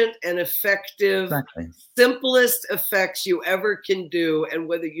efficient and effective, simplest effects you ever can do. And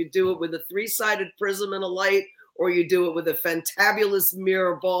whether you do it with a 3-sided prism and a light, or you do it with a fantabulous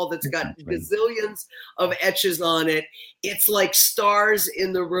mirror ball that's got gazillions of etches on it, it's like stars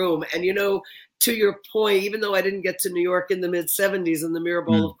in the room. And to your point, even though I didn't get to New York in the mid-70s, and the mirror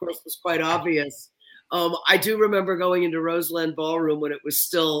ball, of course, was quite obvious, I do remember going into Roseland Ballroom when it was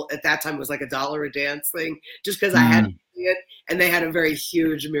still, at that time, it was like $1 a dance thing, just because I had to see it. And they had a very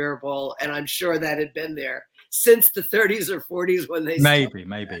huge mirror ball, and I'm sure that had been there since the 30s or 40s when they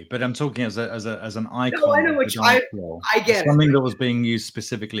maybe. But I'm talking as an icon. No, I know which I get something that was being used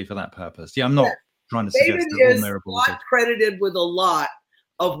specifically for that purpose. Yeah, I'm not trying to suggest David that all is mirror balls not credited with a lot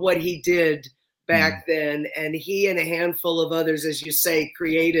of what he did back then, and he and a handful of others, as you say,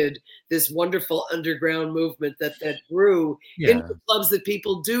 created this wonderful underground movement that grew into clubs that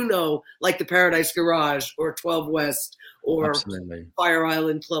people do know, like the Paradise Garage or 12 West or Fire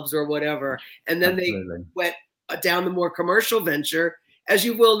Island clubs or whatever. And then they went down the more commercial venture, as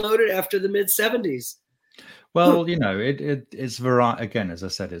you well noted, after the mid-70s. Well, it's variety again, as I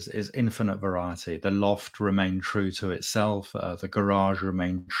said, is infinite variety. The Loft remained true to itself. The Garage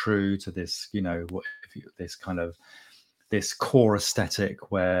remained true to this, this core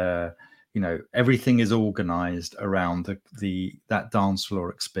aesthetic where everything is organized around that dance floor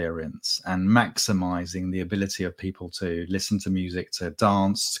experience, and maximizing the ability of people to listen to music, to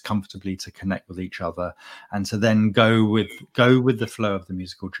dance comfortably, to connect with each other, and to then go with the flow of the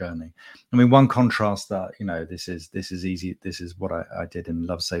musical journey. I mean, one contrast that this is easy. This is what I did in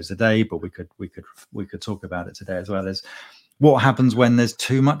Love Saves the Day, but we could talk about it today as well. Is what happens when there's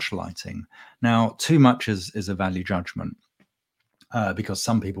too much lighting. Now, too much is a value judgment. Because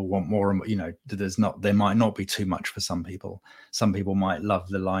some people want more, there might not be too much for some people. Some people might love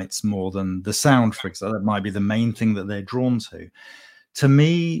the lights more than the sound, for example. That might be the main thing that they're drawn to. To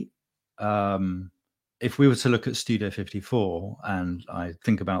me, if we were to look at Studio 54, and I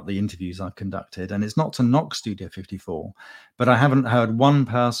think about the interviews I've conducted, and it's not to knock Studio 54, but I haven't heard one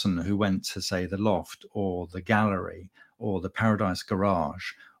person who went to, say, the Loft or the Gallery or the Paradise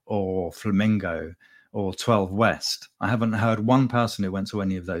Garage or Flamingo or 12 West. I haven't heard one person who went to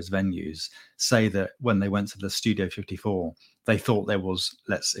any of those venues say that when they went to the Studio 54, they thought there was,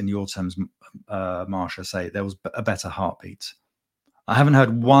 let's, in your terms, Marsha, say there was a better heartbeat. I haven't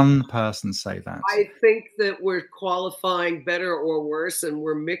heard one person say that. I think that we're qualifying better or worse, and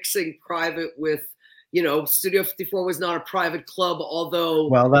we're mixing private with, Studio 54 was not a private club, although.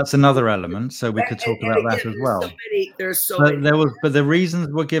 Well, that's another element, so we could talk about that as well. There's so many. But the reasons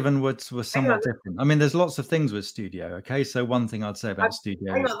were given were somewhat different. I mean, there's lots of things with Studio. Okay, so one thing I'd say about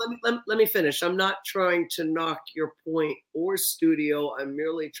Studio. Hang on, let me finish. I'm not trying to knock your point or Studio. I'm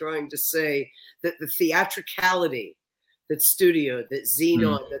merely trying to say that the theatricality that Studio, that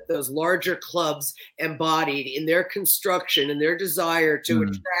Xenon, that those larger clubs embodied in their construction and their desire to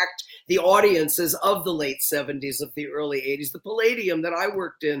attract the audiences of the late 70s, of the early 80s. The Palladium that I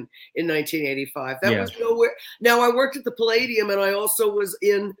worked in 1985, that was nowhere. Now, I worked at the Palladium, and I also was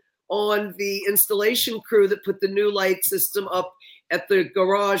on the installation crew that put the new light system up at the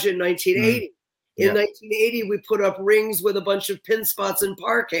garage in 1980. In 1980, we put up rings with a bunch of pin spots and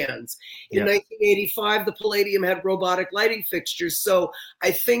par cans. In 1985, the Palladium had robotic lighting fixtures. So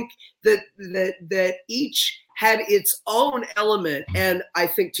I think that each had its own element. And I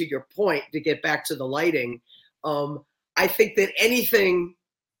think, to your point, to get back to the lighting, I think that anything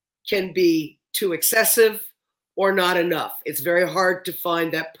can be too excessive or not enough. It's very hard to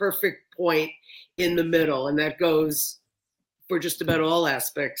find that perfect point in the middle. And that goes for just about all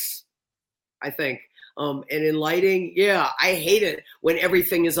aspects, I think. And in lighting, I hate it when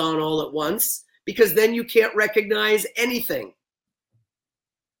everything is on all at once, because then you can't recognize anything.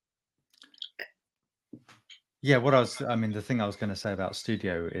 Yeah, the thing I was going to say about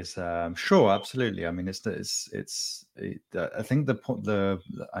Studio is, sure, absolutely. I mean, I think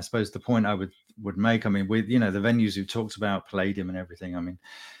I suppose the point I would make, I mean, with, the venues you've talked about, Palladium and everything, I mean,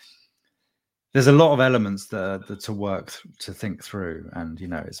 there's a lot of elements that to think through, and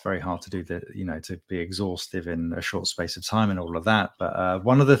it's very hard to do that, to be exhaustive in a short space of time and all of that. But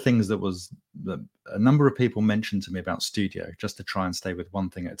one of the things that a number of people mentioned to me about Studio, just to try and stay with one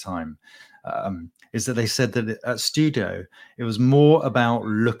thing at a time, is that they said that at Studio it was more about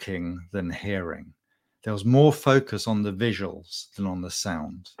looking than hearing. There was more focus on the visuals than on the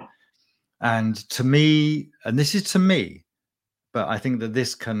sound. And to me, and this is to me, but I think that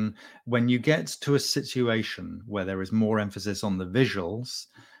this can, when you get to a situation where there is more emphasis on the visuals,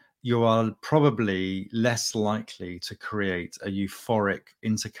 you are probably less likely to create a euphoric,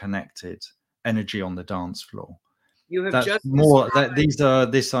 interconnected energy on the dance floor. You have That's just more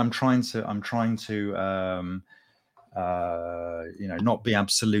that I'm trying to not be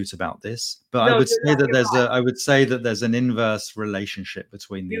absolute about this, but I would say that there's an inverse relationship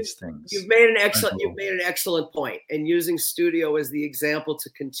between these things. You've made an excellent point, and using Studio as the example to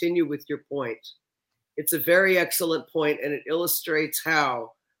continue with your point, it's a very excellent point, and it illustrates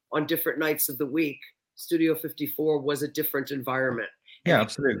how on different nights of the week, Studio 54 was a different environment. Yeah,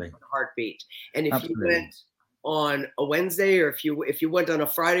 absolutely. Heartbeat. And if you went on a Wednesday, or if you went on a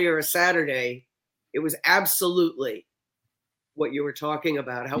Friday or a Saturday, it was absolutely what you were talking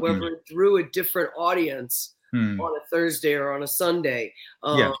about. However, it drew a different audience on a Thursday or on a Sunday.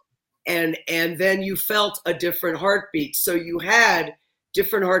 And then you felt a different heartbeat. So you had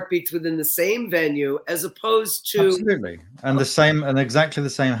different heartbeats within the same venue, as opposed to... Absolutely. And exactly the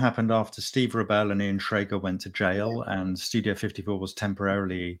same happened after Steve Rebell and Ian Traeger went to jail, and Studio 54 was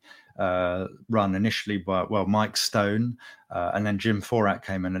temporarily run initially by, Mike Stone, and then Jim Forak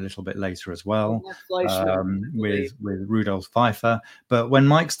came in a little bit later as well, with Rudolph Pfeiffer. But when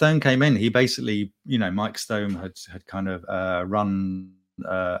Mike Stone came in, he basically, Mike Stone had kind of run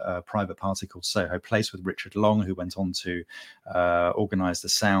a private party called Soho Place with Richard Long, who went on to organize the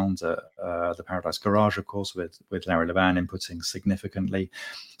sound at the Paradise Garage, of course, with Larry Levan inputting significantly.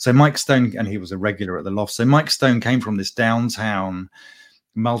 So Mike Stone, and he was a regular at the Loft. So Mike Stone came from this downtown,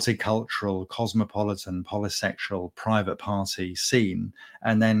 multicultural, cosmopolitan, polysexual private party scene,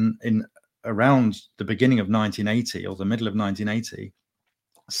 and then in around the beginning of 1980 or the middle of 1980,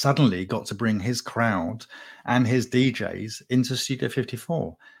 suddenly got to bring his crowd and his DJs into Studio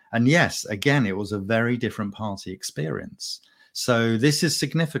 54. And yes, again, it was a very different party experience. So this is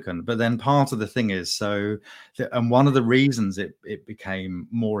significant. But then part of the thing is, and one of the reasons it became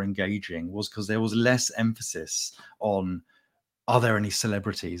more engaging was because there was less emphasis on, are there any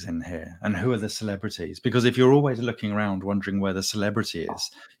celebrities in here? And who are the celebrities? Because if you're always looking around wondering where the celebrity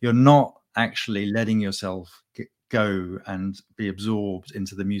is, you're not actually letting yourself go and be absorbed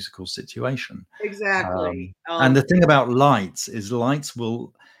into the musical situation. Exactly. And the thing about lights is lights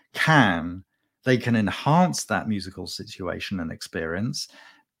can enhance that musical situation and experience,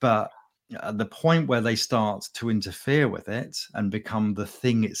 but at the point where they start to interfere with it and become the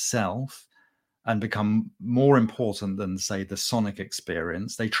thing itself and become more important than, say, the sonic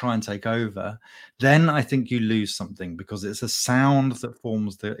experience, they try and take over, then I think you lose something, because it's a sound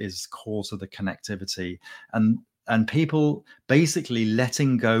that is core to the connectivity, and people basically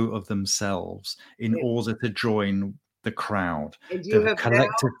letting go of themselves in order to join the crowd, the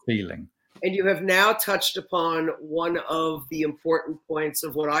collective feeling. And you have now touched upon one of the important points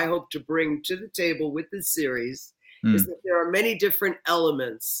of what I hope to bring to the table with this series, is that there are many different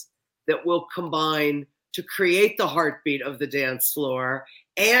elements that will combine to create the heartbeat of the dance floor,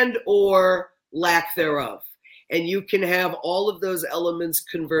 and or lack thereof. and you can have all of those elements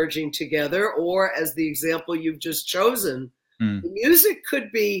converging together, or as the example you've just chosen, the music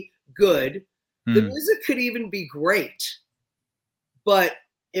could be good, the music could even be great, but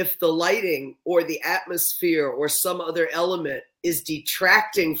if the lighting or the atmosphere or some other element is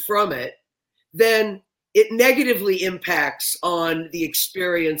detracting from it, then it negatively impacts on the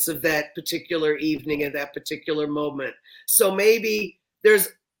experience of that particular evening and that particular moment. So maybe there's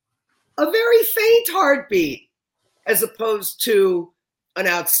a very faint heartbeat as opposed to an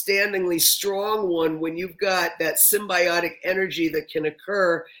outstandingly strong one when you've got that symbiotic energy that can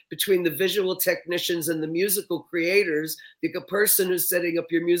occur between the visual technicians and the musical creators, like a person who's setting up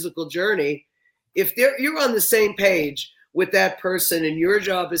your musical journey. If you're on the same page with that person and your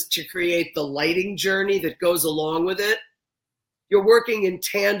job is to create the lighting journey that goes along with it, you're working in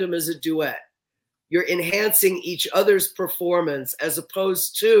tandem as a duet. You're enhancing each other's performance as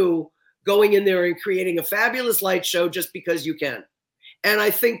opposed to going in there and creating a fabulous light show just because you can. And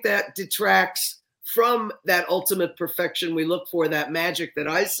I think that detracts from that ultimate perfection we look for, that magic that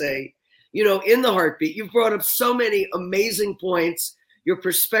I say, in the heartbeat. You've brought up so many amazing points. Your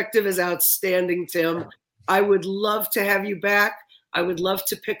perspective is outstanding, Tim. I would love to have you back. I would love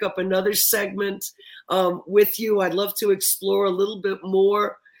to pick up another segment with you. I'd love to explore a little bit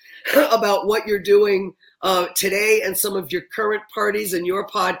more about what you're doing today and some of your current parties and your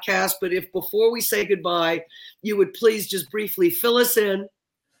podcast. But if before we say goodbye, you would please just briefly fill us in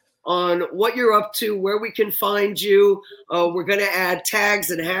on what you're up to, where we can find you. We're going to add tags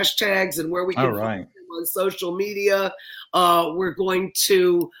and hashtags and where we can find you on social media. We're going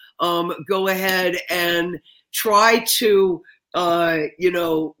to go ahead and try to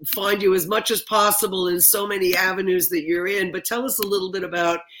find you as much as possible in so many avenues that you're in. But tell us a little bit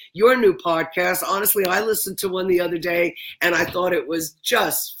about your new podcast. Honestly, I listened to one the other day and I thought it was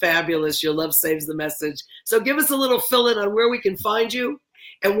just fabulous. Your love saves the message. So give us a little fill in on where we can find you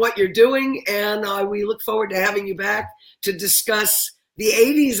and what you're doing. And we look forward to having you back to discuss the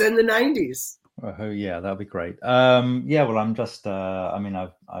 80s and the 90s. Oh yeah, that'll be great. Well, I'm just,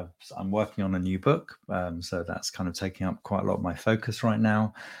 I'm working on a new book, so that's kind of taking up quite a lot of my focus right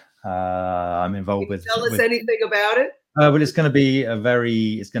now. I'm involved with. Tell us anything about it. Well, it's going to be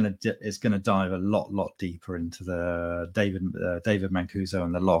it's going to dive a lot deeper into the David Mancuso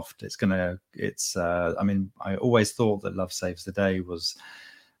and the Loft. I always thought that Love Saves the Day was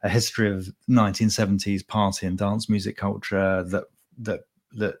a history of 1970s party and dance music culture that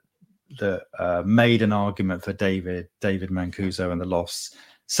made an argument for David Mancuso and the Loft's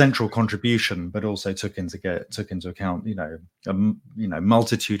central contribution, but also took into account a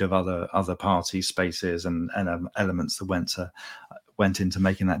multitude of other party spaces and elements that went into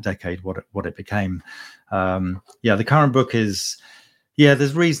making that decade what it became. The current book is. Yeah,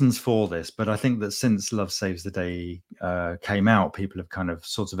 there's reasons for this, but I think that since Love Saves the Day came out, people have kind of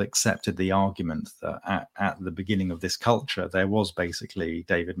sort of accepted the argument that at the beginning of this culture, there was basically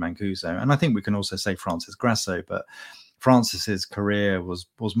David Mancuso. And I think we can also say Francis Grasso, but Francis's career was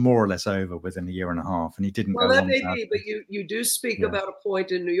more or less over within a year and a half, and he didn't go on. Well, that may be, but you do speak about a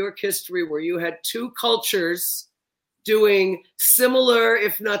point in New York history where you had two cultures doing similar,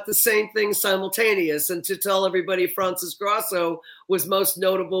 if not the same thing, simultaneous. And to tell everybody, Francis Grasso was most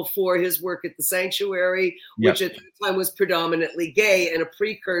notable for his work at the Sanctuary, which at that time was predominantly gay and a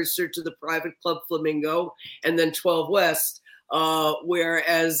precursor to the private club Flamingo and then 12 West.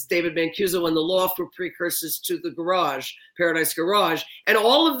 Whereas David Mancuso and the Loft were precursors to the Garage, Paradise Garage. And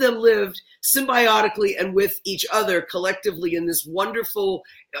all of them lived symbiotically and with each other collectively in this wonderful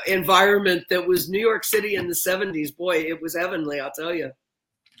environment that was New York City in the 70s. Boy, it was heavenly, I'll tell you.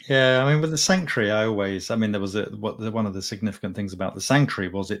 Yeah, I mean, with the Sanctuary, there was one of the significant things about the Sanctuary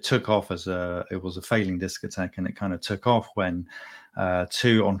was it took off it was a failing discotheque, and it kind of took off when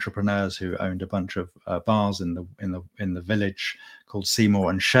two entrepreneurs who owned a bunch of bars in the village called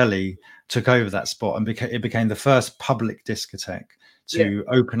Seymour and Shelley took over that spot, and it became the first public discotheque to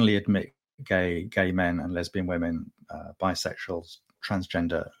openly admit gay men and lesbian women, bisexuals,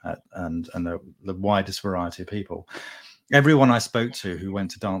 transgender, and the widest variety of people. Everyone I spoke to who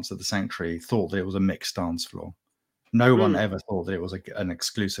went to dance at the Sanctuary thought that it was a mixed dance floor. No one ever thought that it was an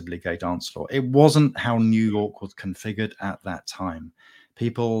exclusively gay dance floor. It wasn't how New York was configured at that time.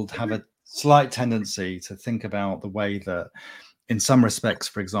 People have a slight tendency to think about the way that, in some respects,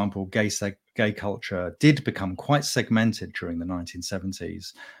 for example, gay culture did become quite segmented during the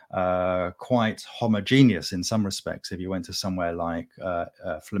 1970s, quite homogeneous in some respects. If you went to somewhere like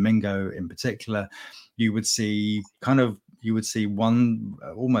Flamingo in particular, you would see kind of you would see one,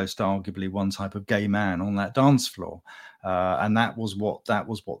 almost arguably one type of gay man on that dance floor, and that was what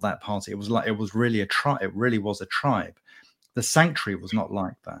that party. It was like, it was really a tribe. It really was a tribe. The Sanctuary was not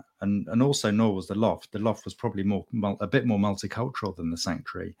like that, and also nor was the Loft. The Loft was probably a bit more multicultural than the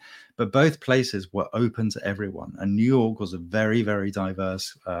Sanctuary, but both places were open to everyone. And New York was a very, very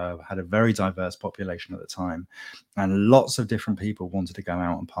diverse, had a very diverse population at the time, and lots of different people wanted to go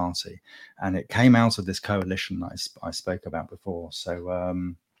out and party. And it came out of this coalition that I spoke about before.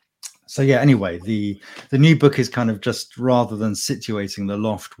 So yeah. Anyway, the new book is kind of just, rather than situating the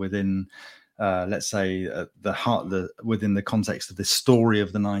Loft within, let's say, within the context of the story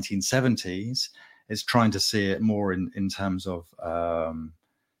of the 1970s, it's trying to see it more in terms of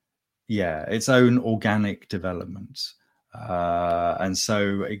its own organic development. And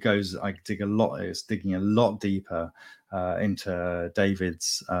so it's digging a lot deeper into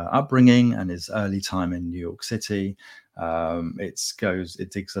David's upbringing and his early time in New York City. It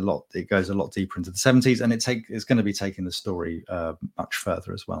goes a lot deeper into the 70s, and it's going to be taking the story much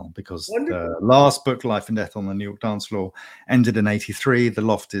further as well, because the last book, Life and Death on the New York Dance Floor, ended in 1983. The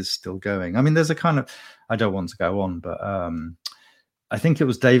Loft is still going. I mean, there's a kind of, I don't want to go on, but I think it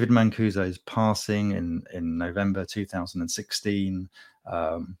was David Mancuso's passing in November 2016.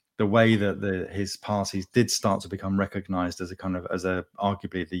 The way that his parties did start to become recognized as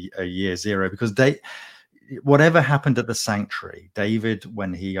arguably a year zero, because whatever happened at the Sanctuary, David,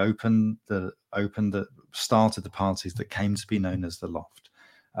 when he started the parties that came to be known as the Loft,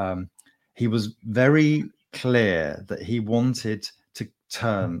 he was very clear that he wanted to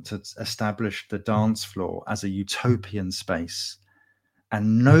establish the dance floor as a utopian space,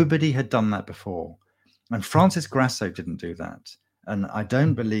 and nobody had done that before. And Francis Grasso didn't do that. And I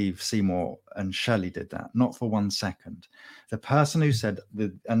don't believe Seymour and Shelley did that, not for 1 second. The person who said,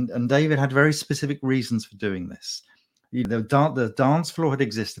 and David had very specific reasons for doing this. The dance floor had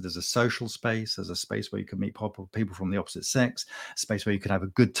existed as a social space, as a space where you could meet people from the opposite sex, a space where you could have a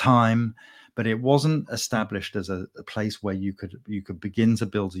good time, but it wasn't established as a place where you could begin to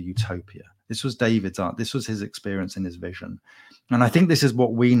build a utopia. This was David's art. This was his experience and his vision. And I think this is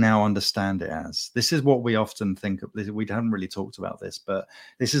what we now understand it as. This is what we often think of. We haven't really talked about this, but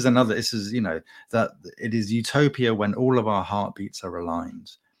that it is utopia when all of our heartbeats are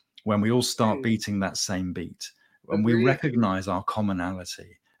aligned, when we all start beating that same beat, when we recognize our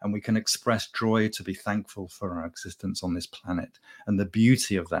commonality, and we can express joy to be thankful for our existence on this planet and the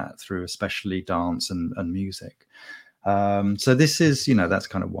beauty of that through especially dance and music. So this is, that's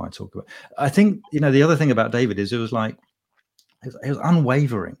kind of why I talk about it. I think, the other thing about David is it was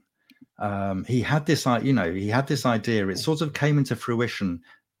unwavering. He had this idea. It sort of came into fruition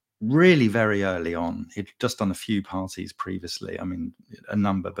really very early on. He'd just done a few parties previously. I mean, a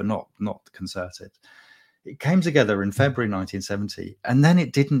number, but not concerted. It came together in February 1970, and then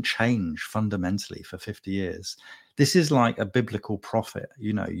it didn't change fundamentally for 50 years. This is like a biblical prophet.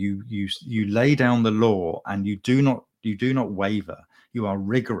 You lay down the law, and you do not waver. You are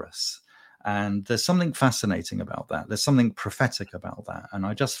rigorous. And there's something fascinating about that. There's something prophetic about that. And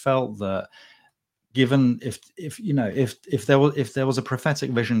I just felt that, given if there was a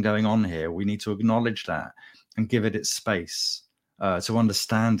prophetic vision going on here, we need to acknowledge that and give it its space to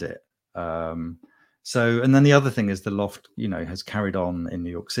understand it. And then the other thing is the Loft, has carried on in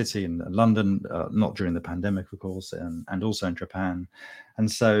New York City and London, not during the pandemic, of course, and also in Japan.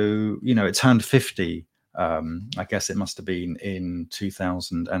 And so, it turned 50. I guess it must have been in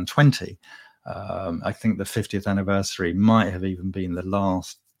 2020. I think the 50th anniversary might have even been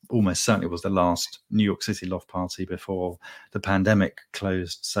almost certainly was the last New York City Loft party before the pandemic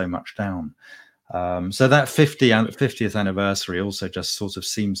closed so much down. So that 50th anniversary also just sort of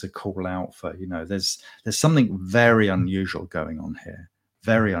seems to call out for, there's something very unusual going on here,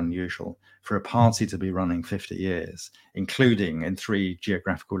 very unusual for a party to be running 50 years, including in 3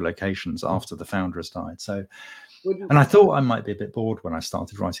 geographical locations after the founder has died. So, and I thought I might be a bit bored when I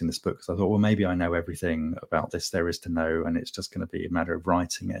started writing this book, because I thought, well, maybe I know everything about this there is to know, and it's just going to be a matter of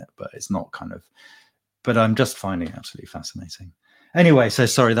writing it, but it's not but I'm just finding it absolutely fascinating. Anyway, so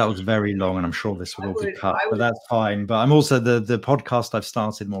sorry, that was very long, and I'm sure this would all be cut, but that's fine. But I'm also the podcast I've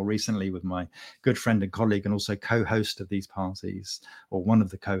started more recently with my good friend and colleague, and also co-host of these parties, or one of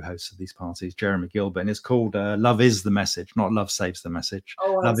the co-hosts of these parties, Jeremy Gilbert, and it's called Love is the Message, not Love Saves the Message.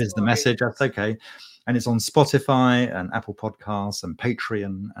 Love is the Message. That's okay. And it's on Spotify and Apple Podcasts and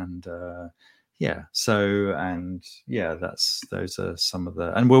Patreon, and those are some of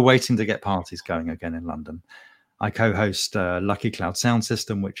the, and we're waiting to get parties going again in London. I co-host Lucky Cloud Sound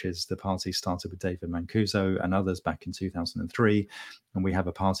System, which is the party started with David Mancuso and others back in 2003. And we have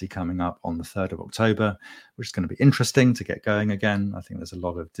a party coming up on the 3rd of October, which is going to be interesting to get going again. I think there's a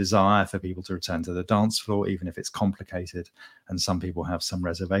lot of desire for people to return to the dance floor, even if it's complicated. And some people have some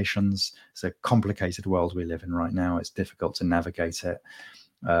reservations. It's a complicated world we live in right now. It's difficult to navigate it.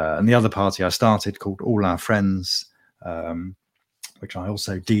 And the other party I started called All Our Friends, which I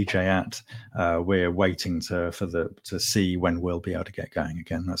also DJ at. We're waiting to see when we'll be able to get going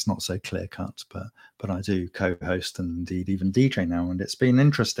again. That's not so clear cut, but I do co-host and indeed even DJ now, and it's been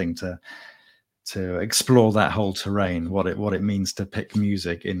interesting to explore that whole terrain, what it means to pick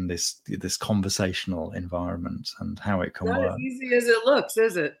music in this conversational environment and how it can work. Not as easy as it looks,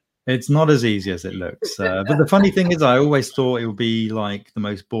 is it? It's not as easy as it looks. But the funny thing is, I always thought it would be like the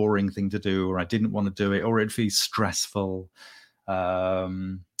most boring thing to do, or I didn't want to do it, or it'd be stressful.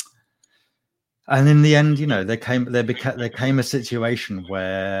 And in the end, there came a situation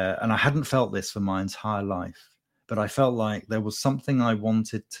where, and I hadn't felt this for my entire life, but I felt like there was something I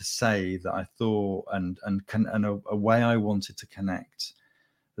wanted to say that I thought, and a way I wanted to connect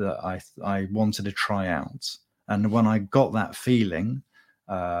that I wanted to try out. And when I got that feeling,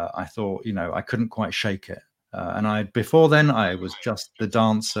 I thought, I couldn't quite shake it. And before then, I was just the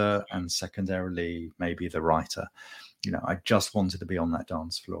dancer and secondarily maybe the writer. I just wanted to be on that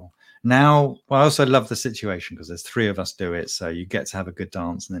dance floor. Now, I also love the situation because there's 3 of us do it. So you get to have a good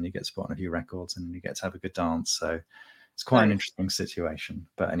dance, and then you get to put on a few records, and then you get to have a good dance. So it's quite an interesting situation.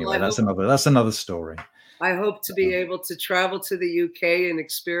 But anyway, that's another story. I hope to be able to travel to the UK and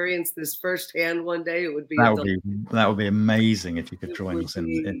experience this firsthand one day. It would be that would be amazing if you could join us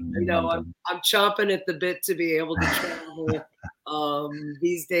in London. I'm chomping at the bit to be able to travel.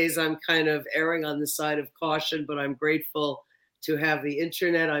 These days, I'm kind of erring on the side of caution, but I'm grateful to have the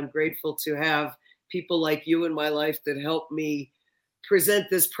internet. I'm grateful to have people like you in my life that help me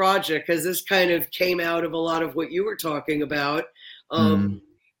present this project, because this kind of came out of a lot of what you were talking about, a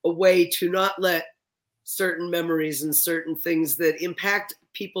way to not let certain memories and certain things that impact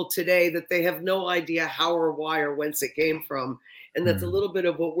people today that they have no idea how or why or whence it came from. And that's a little bit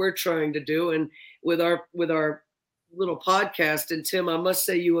of what we're trying to do. And with our little podcast, and Tim, I must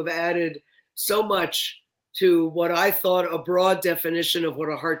say you have added so much to what I thought a broad definition of what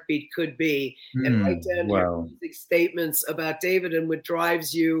a heartbeat could be, and write down your basic statements about David and what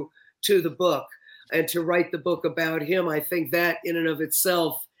drives you to the book, and to write the book about him. I think that in and of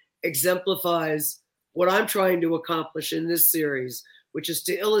itself exemplifies what I'm trying to accomplish in this series, which is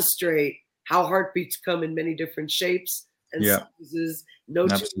to illustrate how heartbeats come in many different shapes and sizes. No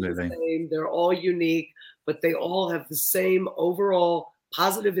two are the same. They're all unique, but they all have the same overall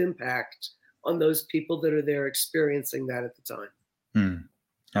positive impact on those people that are there experiencing that at the time.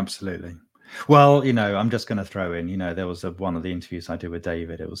 Absolutely. Well, I'm just going to throw in, there was one of the interviews I did with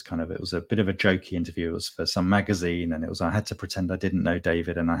David. It was a bit of a jokey interview. It was for some magazine, and I had to pretend I didn't know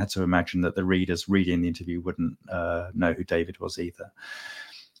David, and I had to imagine that the readers reading the interview wouldn't know who David was either.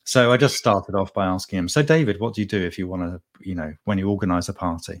 So I just started off by asking him, so David, what do you do if you want to, when you organize a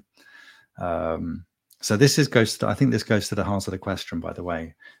party? So I think this goes to the heart of the question, by the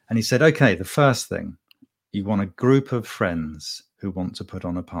way. And he said, okay, the first thing, you want a group of friends who want to put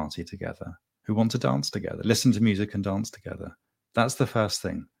on a party together, who want to dance together, listen to music and dance together. That's the first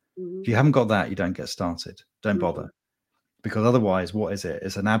thing. If you haven't got that, you don't get started. Don't bother. Because otherwise, what is it?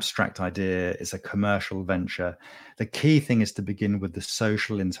 It's an abstract idea. It's a commercial venture. The key thing is to begin with the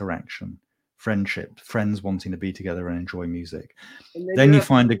social interaction, friendship, friends wanting to be together and enjoy music. Then you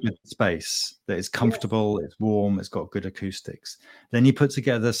find a good space that is comfortable, it's warm, it's got good acoustics. Then you put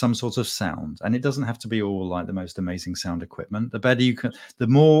together some sort of sound, and it doesn't have to be all like the most amazing sound equipment. The better you can, the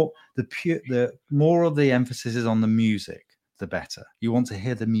more of the emphasis is on the music, the better. You want to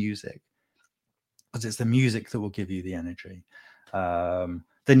hear the music, because it's the music that will give you the energy.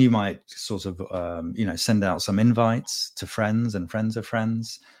 Then you might sort of, send out some invites to friends and friends of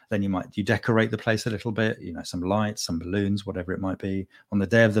friends. Then you decorate the place a little bit, some lights, some balloons, whatever it might be. On the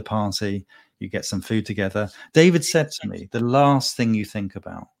day of the party, you get some food together. David said to me, the last thing you think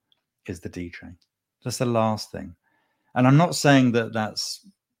about is the DJ. That's the last thing. And I'm not saying that that's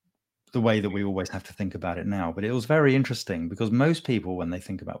the way that we always have to think about it now, but it was very interesting, because most people, when they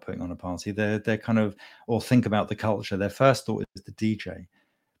think about putting on a party, they're kind of, or think about the culture, their first thought is the DJ.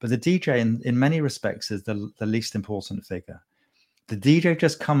 But the DJ in many respects is the least important figure. The DJ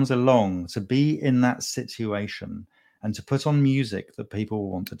just comes along to be in that situation and to put on music that people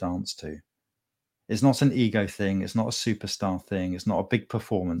want to dance to. It's not an ego thing. It's not a superstar thing. It's not a big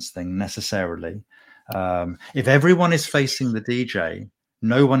performance thing necessarily. If everyone is facing the DJ,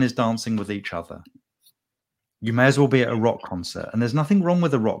 no one is dancing with each other. You may as well be at a rock concert, and there's nothing wrong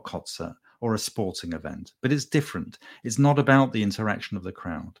with a rock concert or a sporting event, but it's different. It's not about the interaction of the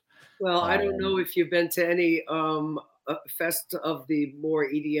crowd. Well, I don't know if you've been to any fest of the more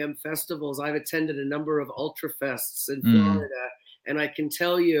EDM festivals. I've attended a number of ultra fests in Florida, and I can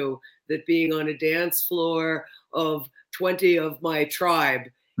tell you that being on a dance floor of 20 of my tribe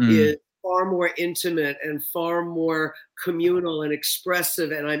is far more intimate and far more communal and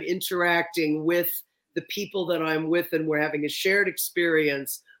expressive, and I'm interacting with the people that I'm with, and we're having a shared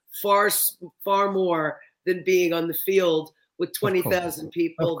experience far more than being on the field with 20,000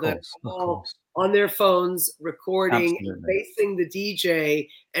 people that are all on their phones recording and facing the DJ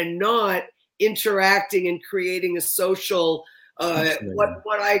and not interacting and creating a social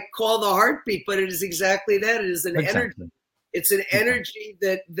what I call the heartbeat, but it is exactly that. It is an energy. It's an energy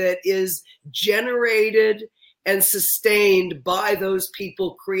that is generated and sustained by those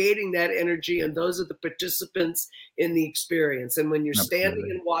people creating that energy, and those are the participants in the experience. And when you're standing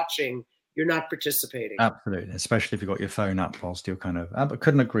and watching, you're not participating. Absolutely, especially if you've got your phone up whilst you're kind of. I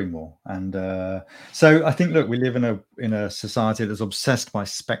couldn't agree more. And so I think, look, we live in a society that's obsessed by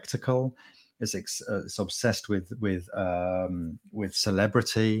spectacle. It's obsessed with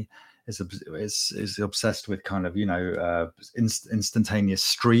celebrity. Is obsessed with kind of instantaneous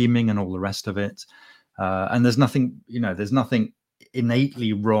streaming and all the rest of it. And there's nothing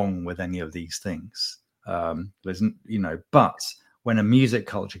innately wrong with any of these things. But when a music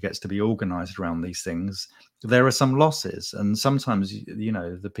culture gets to be organized around these things, there are some losses. And sometimes,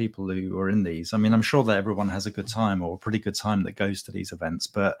 the people who are in these, I mean, I'm sure that everyone has a good time or a pretty good time that goes to these events,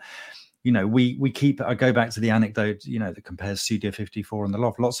 but I go back to the anecdote, that compares Studio 54 and the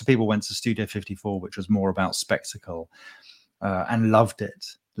Loft. Lots of people went to Studio 54, which was more about spectacle, and loved it,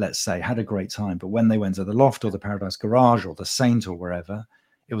 let's say, had a great time. But when they went to the Loft or the Paradise Garage or the Saint or wherever,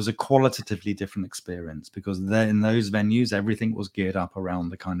 it was a qualitatively different experience, because in those venues, everything was geared up around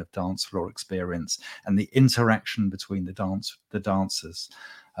the kind of dance floor experience and the interaction between the dancers.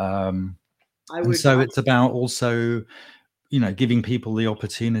 It's about also, giving people the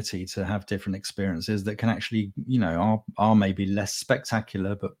opportunity to have different experiences that can actually, are maybe less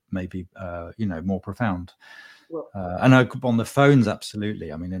spectacular, but maybe, more profound. And on the phones,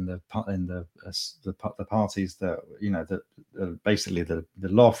 absolutely. I mean, in the parties that, basically the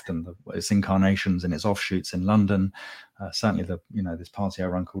Loft and its incarnations and its offshoots in London, certainly this party I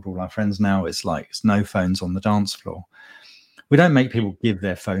run called All Our Friends Now, it's no phones on the dance floor. We don't make people give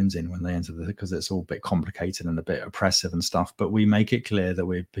their phones in when they enter because it's all a bit complicated and a bit oppressive and stuff. But we make it clear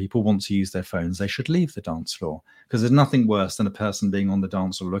that people want to use their phones, they should leave the dance floor, because there's nothing worse than a person being on the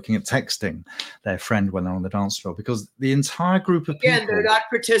dance floor looking at texting their friend when they're on the dance floor, because the entire group of people, they're not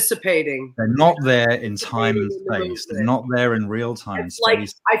participating. They're not there in time and space. They're not there in real time and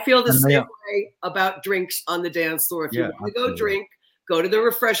space. I feel the same way about drinks on the dance floor. If you want to go drink, go to the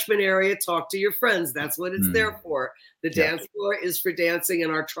refreshment area, talk to your friends. That's what it's there for. The dance floor is for dancing in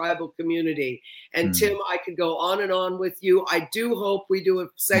our tribal community. And Tim, I could go on and on with you. I do hope we do a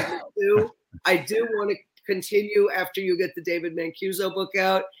segment 2. I do want to continue after you get the David Mancuso book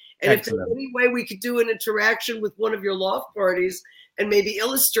out. And if there's any way we could do an interaction with one of your Loft parties and maybe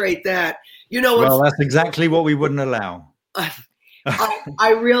illustrate that, Well, that's exactly what we wouldn't allow.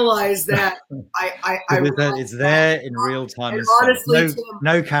 I realize that it's there in real time. And honestly,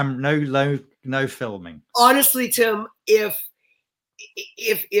 Tim, no filming. Honestly, Tim, if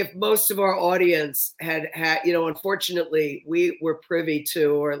most of our audience had, unfortunately, we were privy to,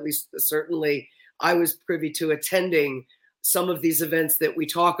 or at least certainly I was privy to attending some of these events that we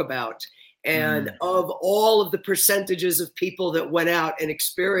talk about, and of all of the percentages of people that went out and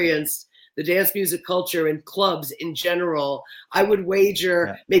experienced the dance music culture in clubs in general, I would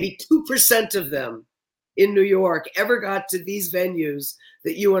wager maybe 2% of them in New York ever got to these venues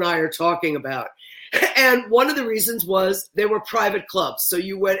that you and I are talking about. And one of the reasons was they were private clubs. So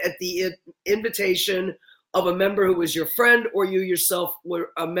you went at the invitation of a member who was your friend, or you yourself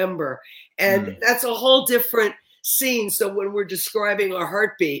were a member. And that's a whole different scene. So when we're describing our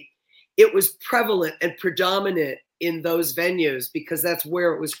heartbeat, it was prevalent and predominant in those venues because that's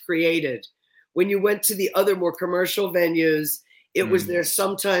where it was created. When you went to the other more commercial venues, it was there.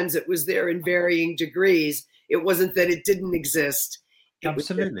 Sometimes it was there in varying degrees. It wasn't that it didn't exist. It was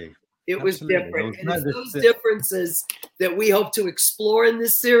different. And it's those differences that we hope to explore in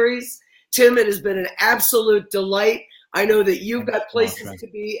this series. Tim, it has been an absolute delight. I know that you've got places to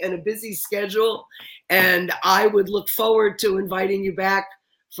be and a busy schedule, and I would look forward to inviting you back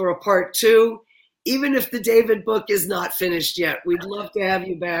for a part 2. Even if the David book is not finished yet, we'd love to have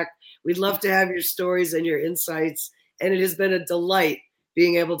you back. We'd love to have your stories and your insights. And it has been a delight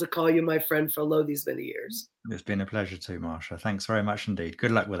being able to call you my friend for these many years. It's been a pleasure too, Marsha. Thanks very much indeed.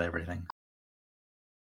 Good luck with everything.